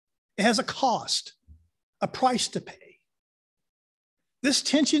rejection. It has a cost, a price to pay. This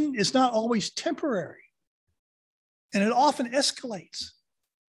tension is not always temporary, and it often escalates.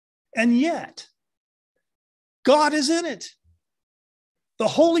 And yet, God is in it. The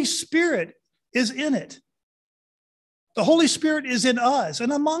Holy Spirit is in it. The Holy Spirit is in us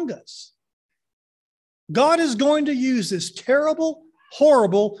and among us. God is going to use this terrible,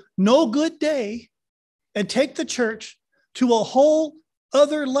 horrible, no good day and take the church to a whole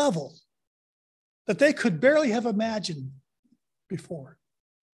other level that they could barely have imagined before.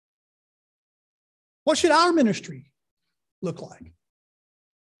 What should our ministry look like?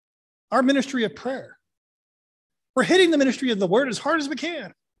 Our ministry of prayer. We're hitting the ministry of the word as hard as we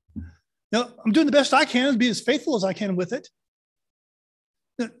can. Now, I'm doing the best I can to be as faithful as I can with it.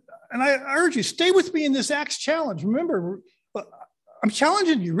 And I urge you, stay with me in this Acts challenge. Remember, I'm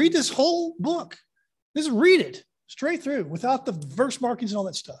challenging you. Read this whole book. Just read it straight through without the verse markings and all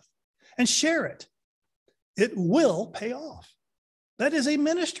that stuff. And share it. It will pay off. That is a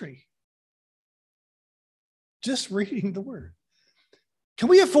ministry. Just reading the word. Can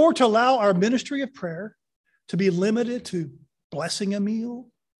we afford to allow our ministry of prayer to be limited to blessing a meal?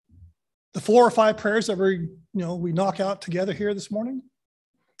 The 4 or 5 prayers that we knock out together here this morning?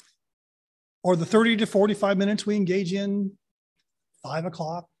 Or the 30 to 45 minutes we engage in 5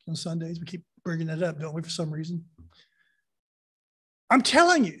 o'clock on Sundays? We keep bringing that up, don't we, for some reason? I'm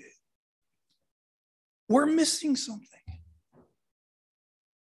telling you, we're missing something.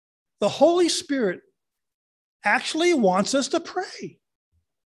 The Holy Spirit actually wants us to pray.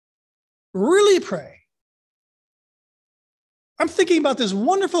 Really pray. I'm thinking about this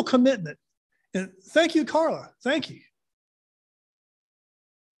wonderful commitment. And thank you, Carla. Thank you.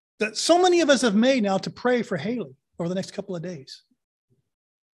 That so many of us have made now to pray for Haley over the next couple of days.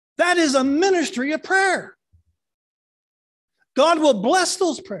 That is a ministry of prayer. God will bless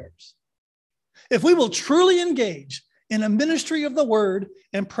those prayers. If we will truly engage in a ministry of the word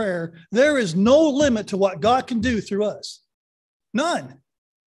and prayer, there is no limit to what God can do through us. None.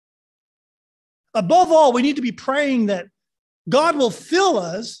 Above all, we need to be praying that God will fill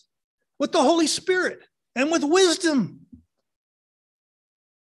us with the Holy Spirit and with wisdom,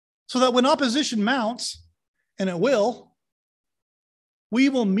 so that when opposition mounts, and it will, we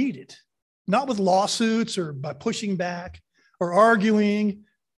will meet it, not with lawsuits or by pushing back or arguing,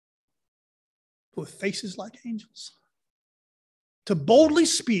 but with faces like angels. To boldly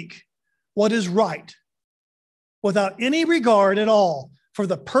speak what is right without any regard at all for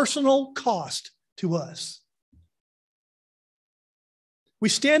the personal cost to us. We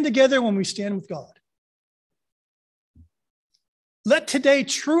stand together when we stand with God. Let today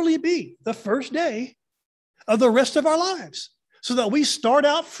truly be the first day of the rest of our lives, so that we start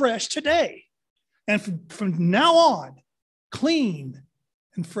out fresh today. And from now on, clean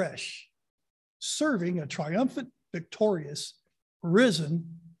and fresh, serving a triumphant, victorious,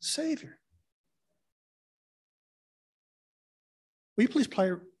 risen Savior. Will you please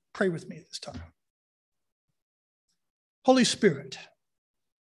pray with me at this time? Holy Spirit,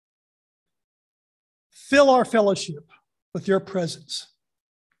 fill our fellowship with your presence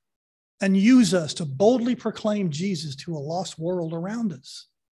and use us to boldly proclaim Jesus to a lost world around us.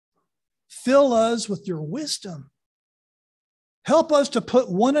 Fill us with your wisdom. Help us to put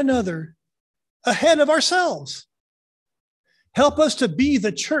one another ahead of ourselves. Help us to be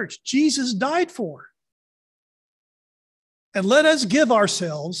the church Jesus died for. And let us give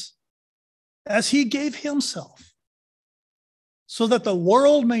ourselves as he gave himself, so that the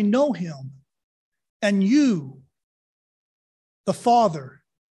world may know him and you, the Father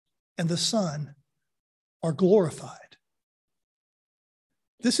and the Son, are glorified.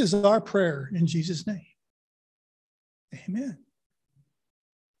 This is our prayer in Jesus' name. Amen.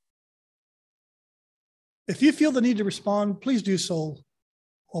 If you feel the need to respond, please do so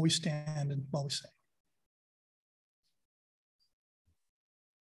while we stand and while we sing.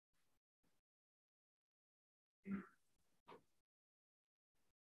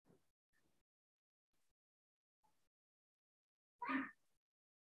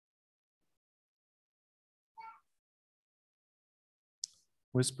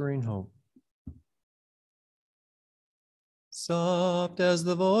 Whispering Hope. Soft as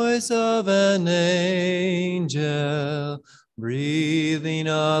the voice of an angel, breathing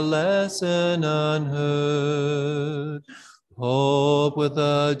a lesson unheard. Hope with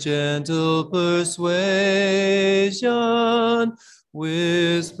a gentle persuasion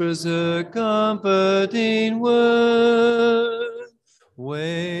whispers her comforting word.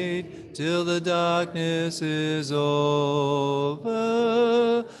 Wait till the darkness is over.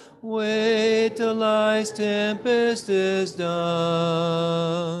 Wait till life's tempest is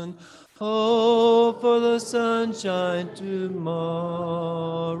done. Hope for the sunshine tomorrow,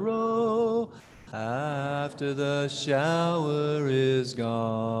 after the shower is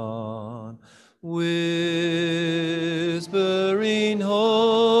gone. Whispering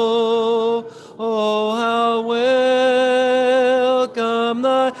hope, oh how well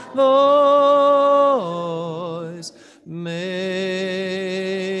thy voice, making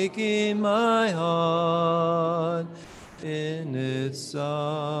my heart in its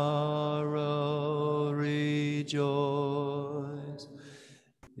sorrow rejoice.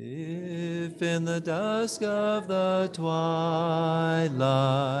 If in the dusk of the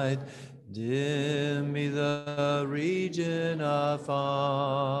twilight dim be the region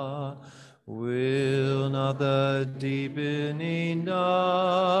afar, will not the deepening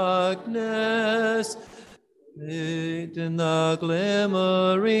darkness fade in the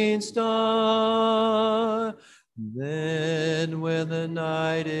glimmering star? Then when the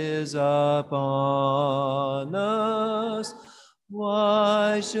night is upon us,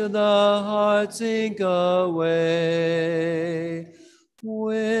 why should the heart sink away?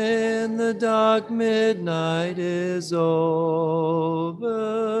 When the dark midnight is over,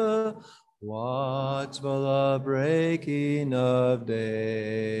 watch for the breaking of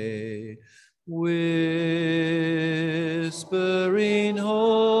day. Whispering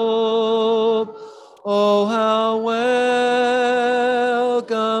hope, oh, how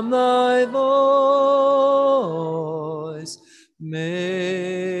welcome thy voice, making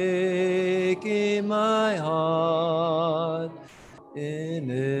my heart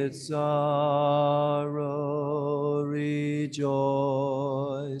in its sorrow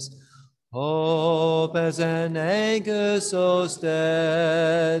rejoice. Hope as an anchor so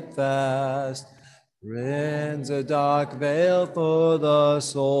steadfast rends a dark veil for the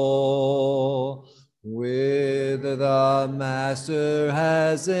soul, whither the Master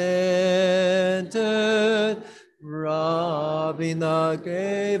has entered, robbing the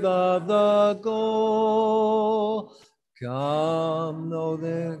grave of the goal. Come,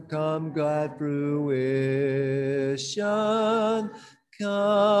 come, glad fruition,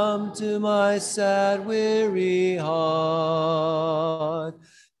 come to my sad, weary heart.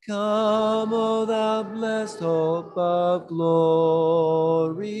 Come, O thou blessed hope of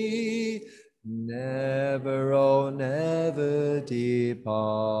glory, never, oh, never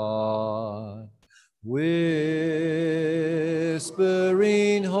depart. Whispering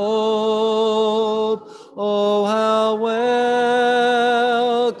hope, oh, how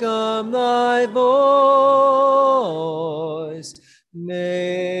welcome thy voice,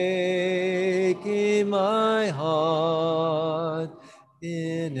 making my heart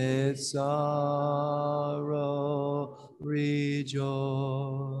in its sorrow rejoice.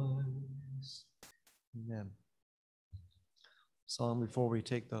 Amen. Song before we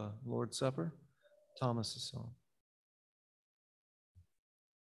take the Lord's Supper. Thomas's song.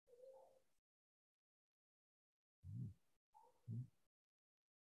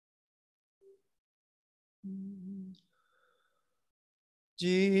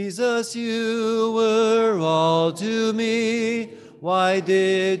 Jesus, you were all to me. Why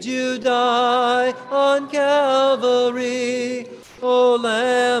did you die on Calvary? O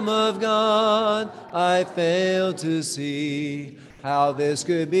Lamb of God, I fail to see how this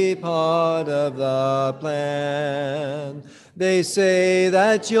could be part of the plan. They say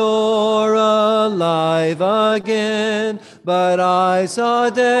that you're alive again, but I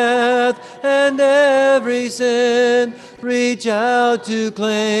saw death and every sin reach out to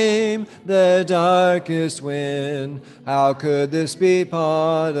claim the darkest win. How could this be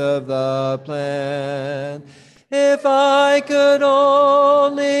part of the plan? If I could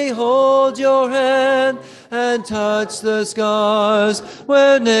only hold your hand and touch the scars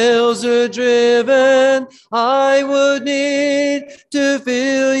where nails are driven, I would need to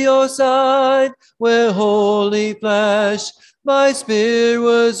feel your side where holy flesh my spear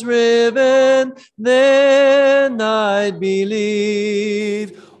was riven. Then I'd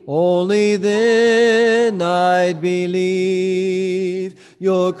believe, only then I'd believe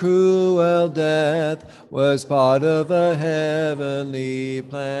your cruel death was part of a heavenly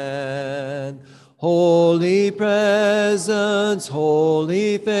plan. Holy presence,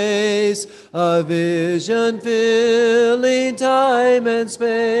 holy face, a vision filling time and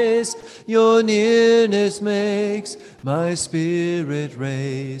space. Your nearness makes my spirit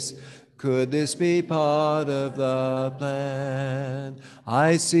race. Could this be part of the plan?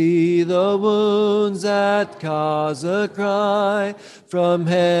 I see the wounds that cause a cry from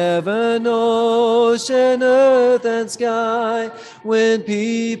heaven, ocean, earth, and sky. When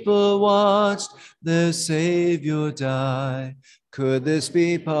people watched the Savior die, could this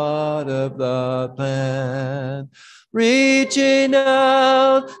be part of the plan? Reaching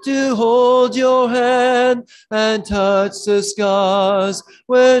out to hold your hand and touch the scars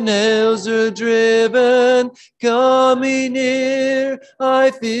where nails are driven. Coming near,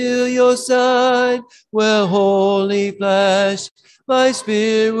 I feel your side where holy flesh my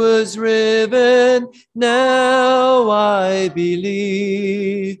spirit was riven. Now I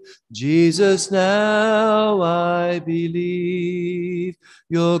believe, Jesus, now I believe.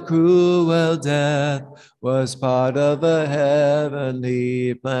 Your cruel death was part of a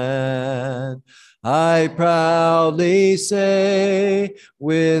heavenly plan. I proudly say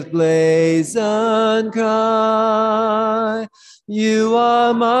with blazoned cry, you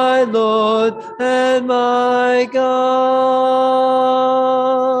are my Lord and my God.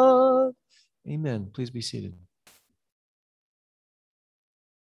 Amen. Please be seated.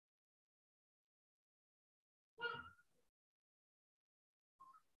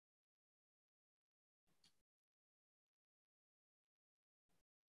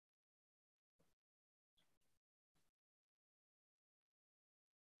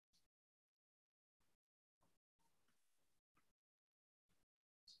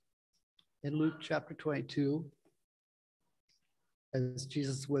 In Luke chapter 22, as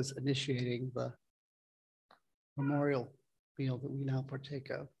Jesus was initiating the memorial meal that we now partake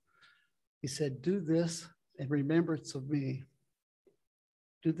of, he said, do this in remembrance of me.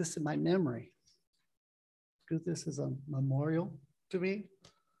 Do this in my memory. Do this as a memorial to me.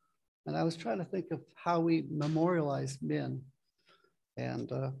 And I was trying to think of how we memorialize men.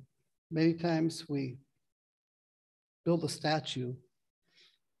 And many times we build a statue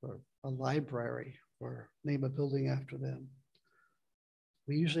or a library or name a building after them.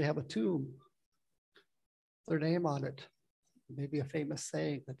 We usually have a tomb, their name on it, maybe a famous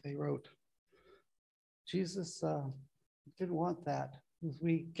saying that they wrote. Jesus didn't want that. As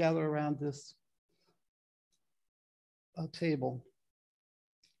we gather around this table,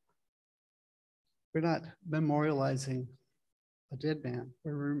 we're not memorializing a dead man.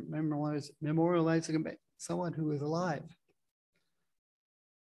 We're memorializing someone who is alive.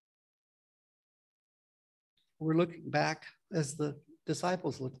 We're looking back as the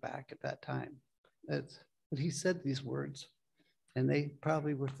disciples looked back at that time. That he said these words, and they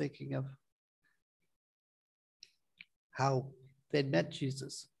probably were thinking of how they'd met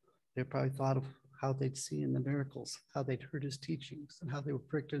Jesus. They probably thought of how they'd seen the miracles, how they'd heard his teachings, and how they were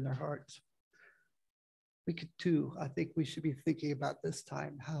pricked in their hearts. We could too, I think we should be thinking about this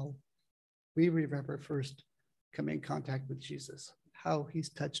time, how we remember first coming in contact with Jesus, how he's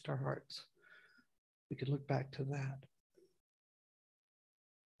touched our hearts. We could look back to that.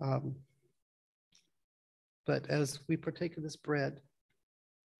 But as we partake of this bread,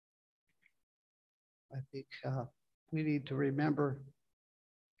 I think we need to remember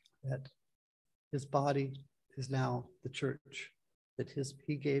that his body is now the church, that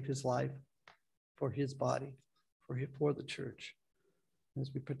he gave his life for his body, for the church.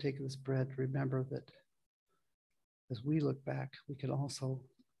 As we partake of this bread, remember that as we look back, we can also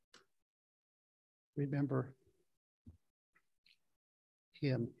remember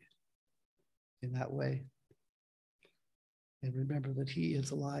him in that way. And remember that he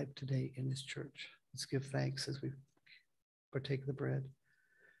is alive today in his church. Let's give thanks as we partake of the bread.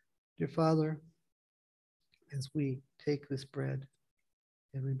 Dear Father, as we take this bread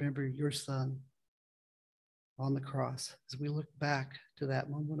and remember your Son on the cross, as we look back to that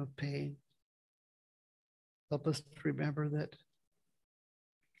moment of pain, help us to remember that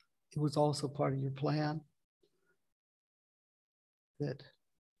it was also part of your plan, that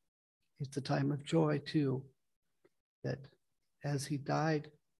it's a time of joy too, that as he died,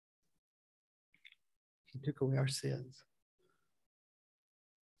 he took away our sins.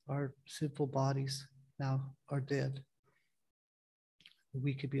 Our sinful bodies now are dead.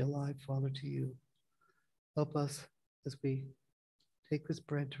 We could be alive, Father, to you. Help us as we take this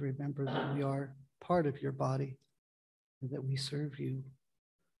bread to remember that we are part of your body and that we serve you.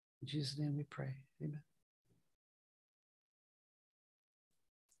 In Jesus' name we pray. Amen.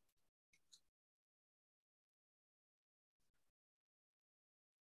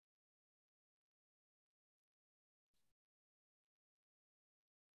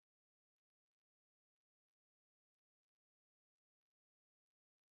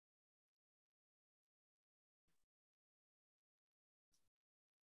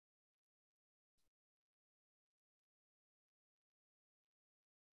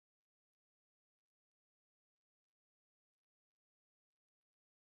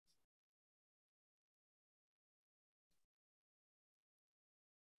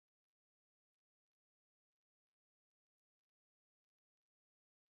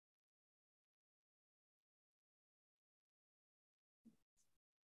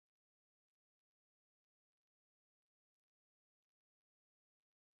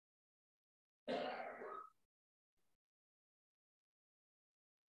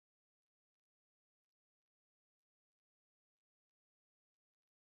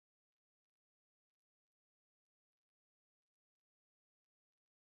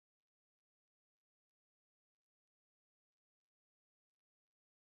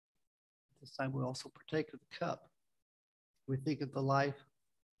 this time we also partake of the cup. We think of the life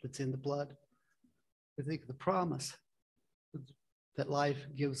that's in the blood. We think of the promise that life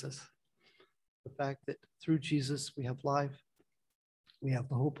gives us. The fact that through Jesus we have life. We have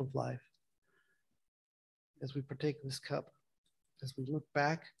the hope of life. As we partake of this cup, as we look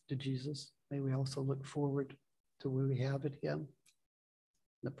back to Jesus, may we also look forward to where we have in him,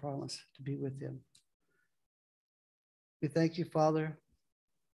 the promise to be with him. We thank you, Father,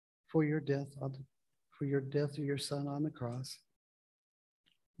 for your death, for your death of your Son on the cross.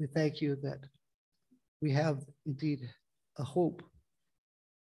 We thank you that we have indeed a hope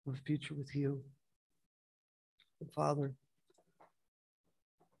of a future with you. But Father,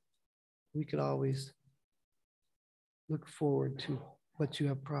 we could always look forward to what you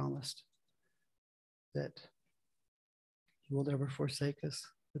have promised, that you will never forsake us,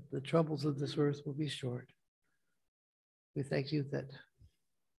 that the troubles of this earth will be short. We thank you that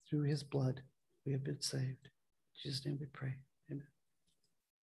through his blood we have been saved. In Jesus' name we pray. Amen.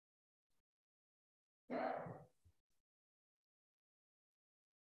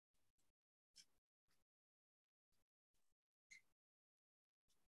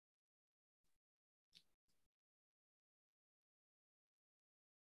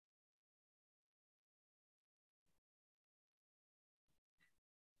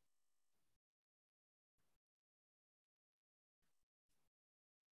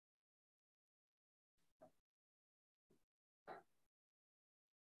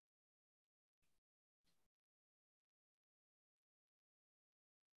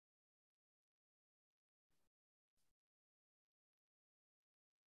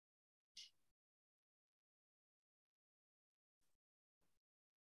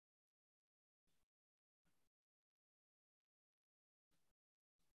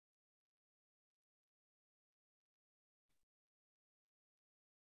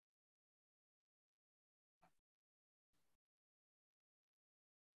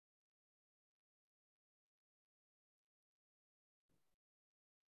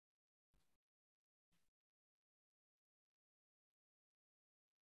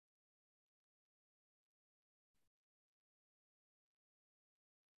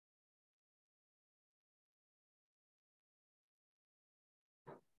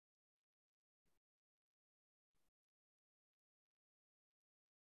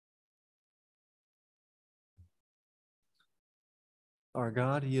 Our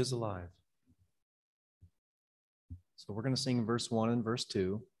God, he is alive. So we're going to sing verse 1 and verse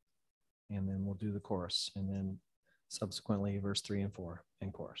 2, and then we'll do the chorus, and then subsequently verse 3 and 4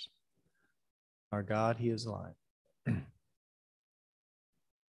 in chorus. Our God, he is alive.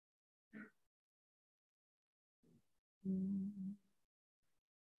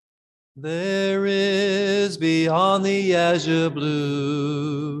 There is beyond the azure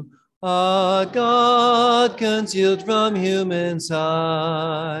blue a God concealed from human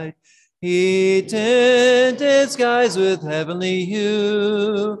sight. He tinted skies with heavenly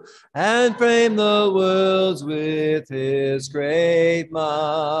hue and framed the worlds with his great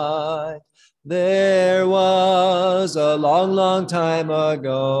might. There was a long, long time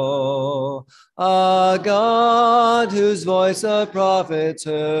ago a God whose voice the prophets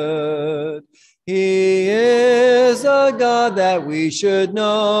heard. He is a God that we should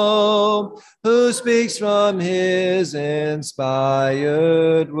know, who speaks from his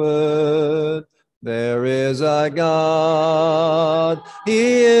inspired word. There is a God,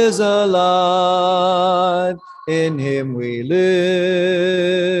 he is alive. In him we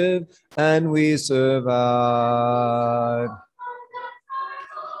live and we survive.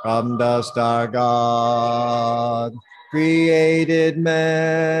 From dust our God created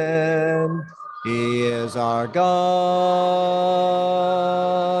man. He is our God,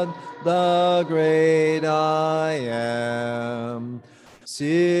 the great I am.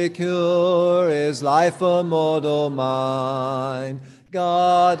 Secure is life a mortal mind.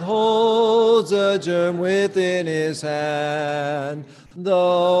 God holds a germ within his hand.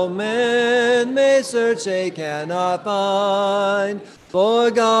 Though men may search, they cannot find,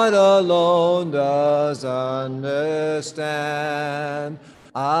 for God alone does understand.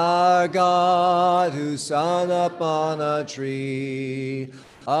 Our God, who hung upon a tree,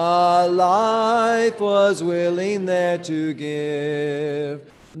 a life was willing there to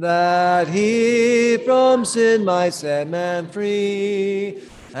give, that he from sin might set man free,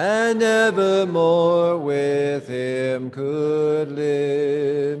 and evermore with him could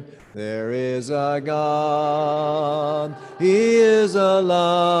live. There is a God, he is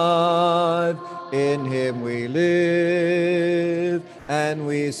alive. In him we live and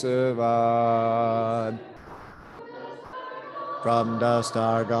we survive. From dust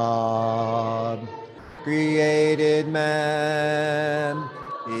our God created man.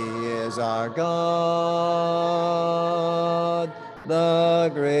 He is our God, the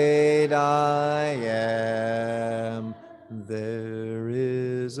great I am. There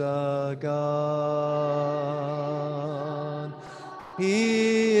is a God.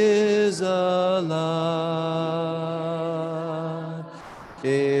 He is alive.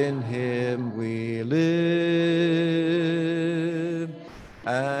 In him we live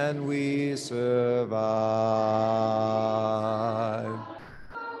and we survive.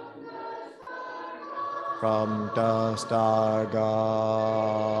 From dust our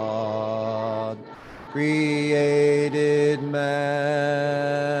God created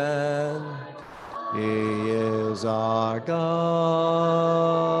man. He is our God,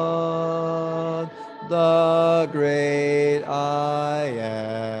 the great I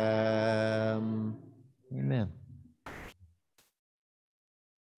am. Amen.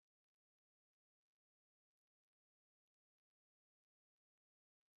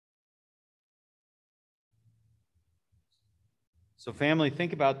 So, family,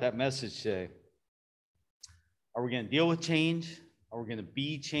 think about that message today. Are we going to deal with change? Are we going to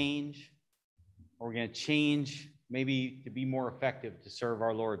be change? Are we going to change maybe to be more effective to serve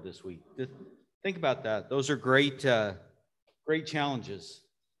our Lord this week? Just think about that. Those are great, great challenges,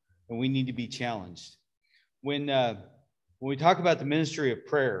 and we need to be challenged. When we talk about the ministry of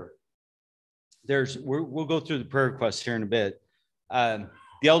prayer, we'll go through the prayer requests here in a bit. The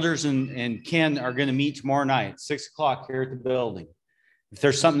elders and Ken are going to meet tomorrow night, 6 o'clock here at the building. If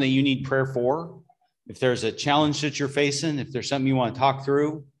there's something that you need prayer for, if there's a challenge that you're facing, if there's something you want to talk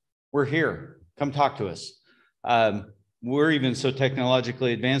through, we're here. Come talk to us. We're even so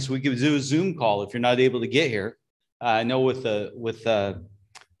technologically advanced, we could do a Zoom call if you're not able to get here. I know with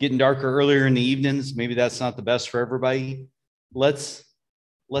getting darker earlier in the evenings, maybe that's not the best for everybody. Let's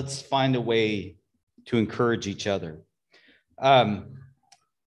find a way to encourage each other.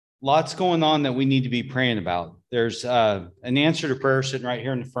 Lots going on that we need to be praying about. There's an answer to prayer sitting right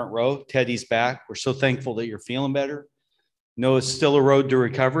here in the front row. Teddy's back. We're so thankful that you're feeling better. No, it's still a road to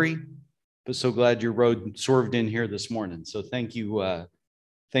recovery, but so glad your road swerved in here this morning. So thank you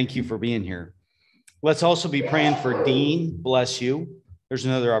for being here. Let's also be praying for Dean. Bless you. There's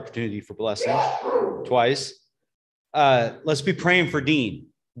another opportunity for blessing twice. Let's be praying for Dean.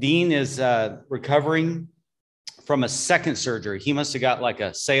 Dean is recovering from a second surgery. He must have got like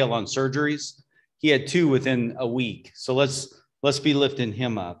a sale on surgeries. He had 2 within a week. So let's be lifting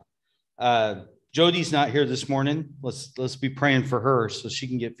him up. Jody's not here this morning. Let's be praying for her so she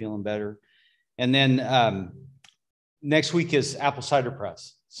can get feeling better. And then next week is apple cider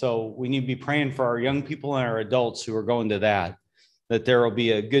press. So we need to be praying for our young people and our adults who are going to that there will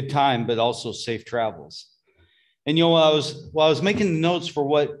be a good time, but also safe travels. And you know, while I was making the notes for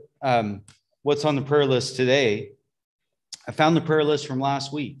what's on the prayer list today, I found the prayer list from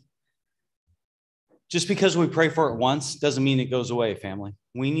last week. Just because we pray for it once doesn't mean it goes away, family.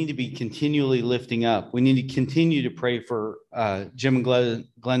 We need to be continually lifting up. We need to continue to pray for Jim and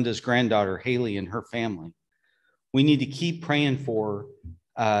Glenda's granddaughter, Haley, and her family. We need to keep praying for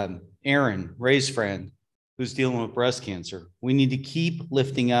Aaron, Ray's friend, who's dealing with breast cancer. We need to keep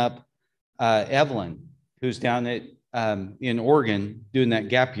lifting up Evelyn, who's down in Oregon doing that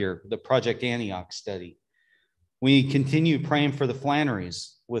gap year, the Project Antioch study. We continue praying for the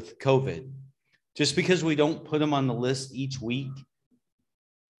Flannerys with COVID. Just because we don't put them on the list each week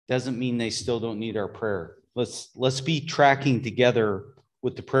doesn't mean they still don't need our prayer. Let's be tracking together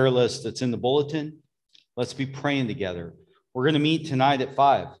with the prayer list that's in the bulletin. Let's be praying together. We're going to meet tonight at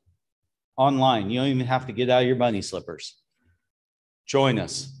 5 online. You don't even have to get out of your bunny slippers. Join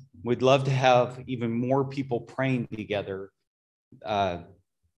us. We'd love to have even more people praying together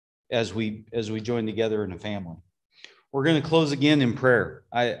as we join together in a family. We're going to close again in prayer.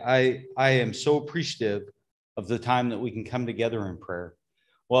 I am so appreciative of the time that we can come together in prayer.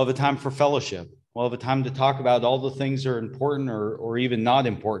 We'll have a time for fellowship. We'll have a time to talk about all the things that are important or even not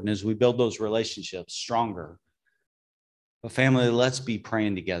important as we build those relationships stronger. But family, let's be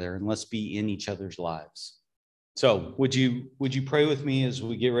praying together and let's be in each other's lives. So would you pray with me as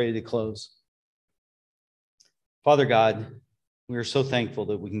we get ready to close? Father God, we are so thankful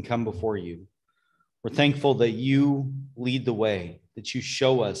that we can come before you. We're thankful that you lead the way, that you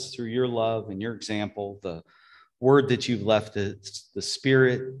show us through your love and your example, the word that you've left us, the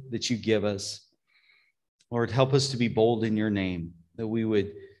spirit that you give us. Lord, help us to be bold in your name, that we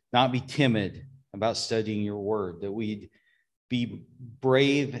would not be timid about studying your word, that we'd be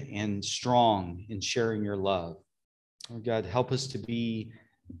brave and strong in sharing your love. Lord God, help us to be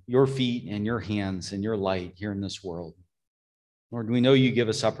your feet and your hands and your light here in this world. Lord, we know you give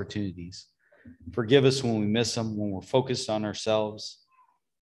us opportunities. Forgive us when we miss them, when we're focused on ourselves.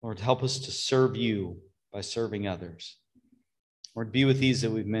 Lord, help us to serve you by serving others. Lord, be with these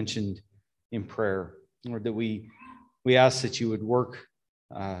that we've mentioned in prayer. Lord, that we ask that you would work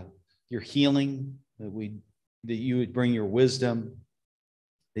your healing, that you would bring your wisdom,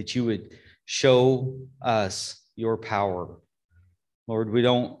 that you would show us your power. Lord, we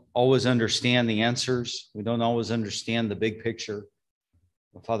don't always understand the answers. We don't always understand the big picture.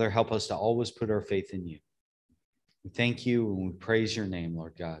 But Father, help us to always put our faith in you. We thank you and we praise your name,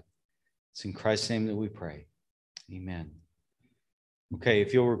 Lord God. It's in Christ's name that we pray. Amen. Okay,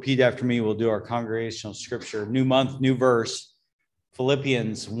 if you'll repeat after me, we'll do our congregational scripture. New month, new verse.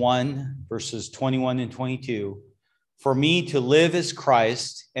 Philippians 1, verses 21 and 22. For me to live is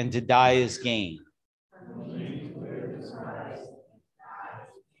Christ, and to die is gain.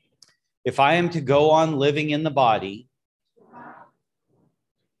 If I am to go on living in the body,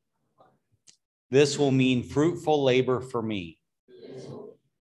 this will mean fruitful labor for me.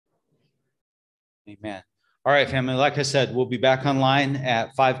 Amen. All right, family, like I said, we'll be back online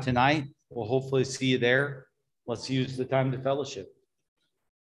at 5 tonight. We'll hopefully see you there. Let's use the time to fellowship.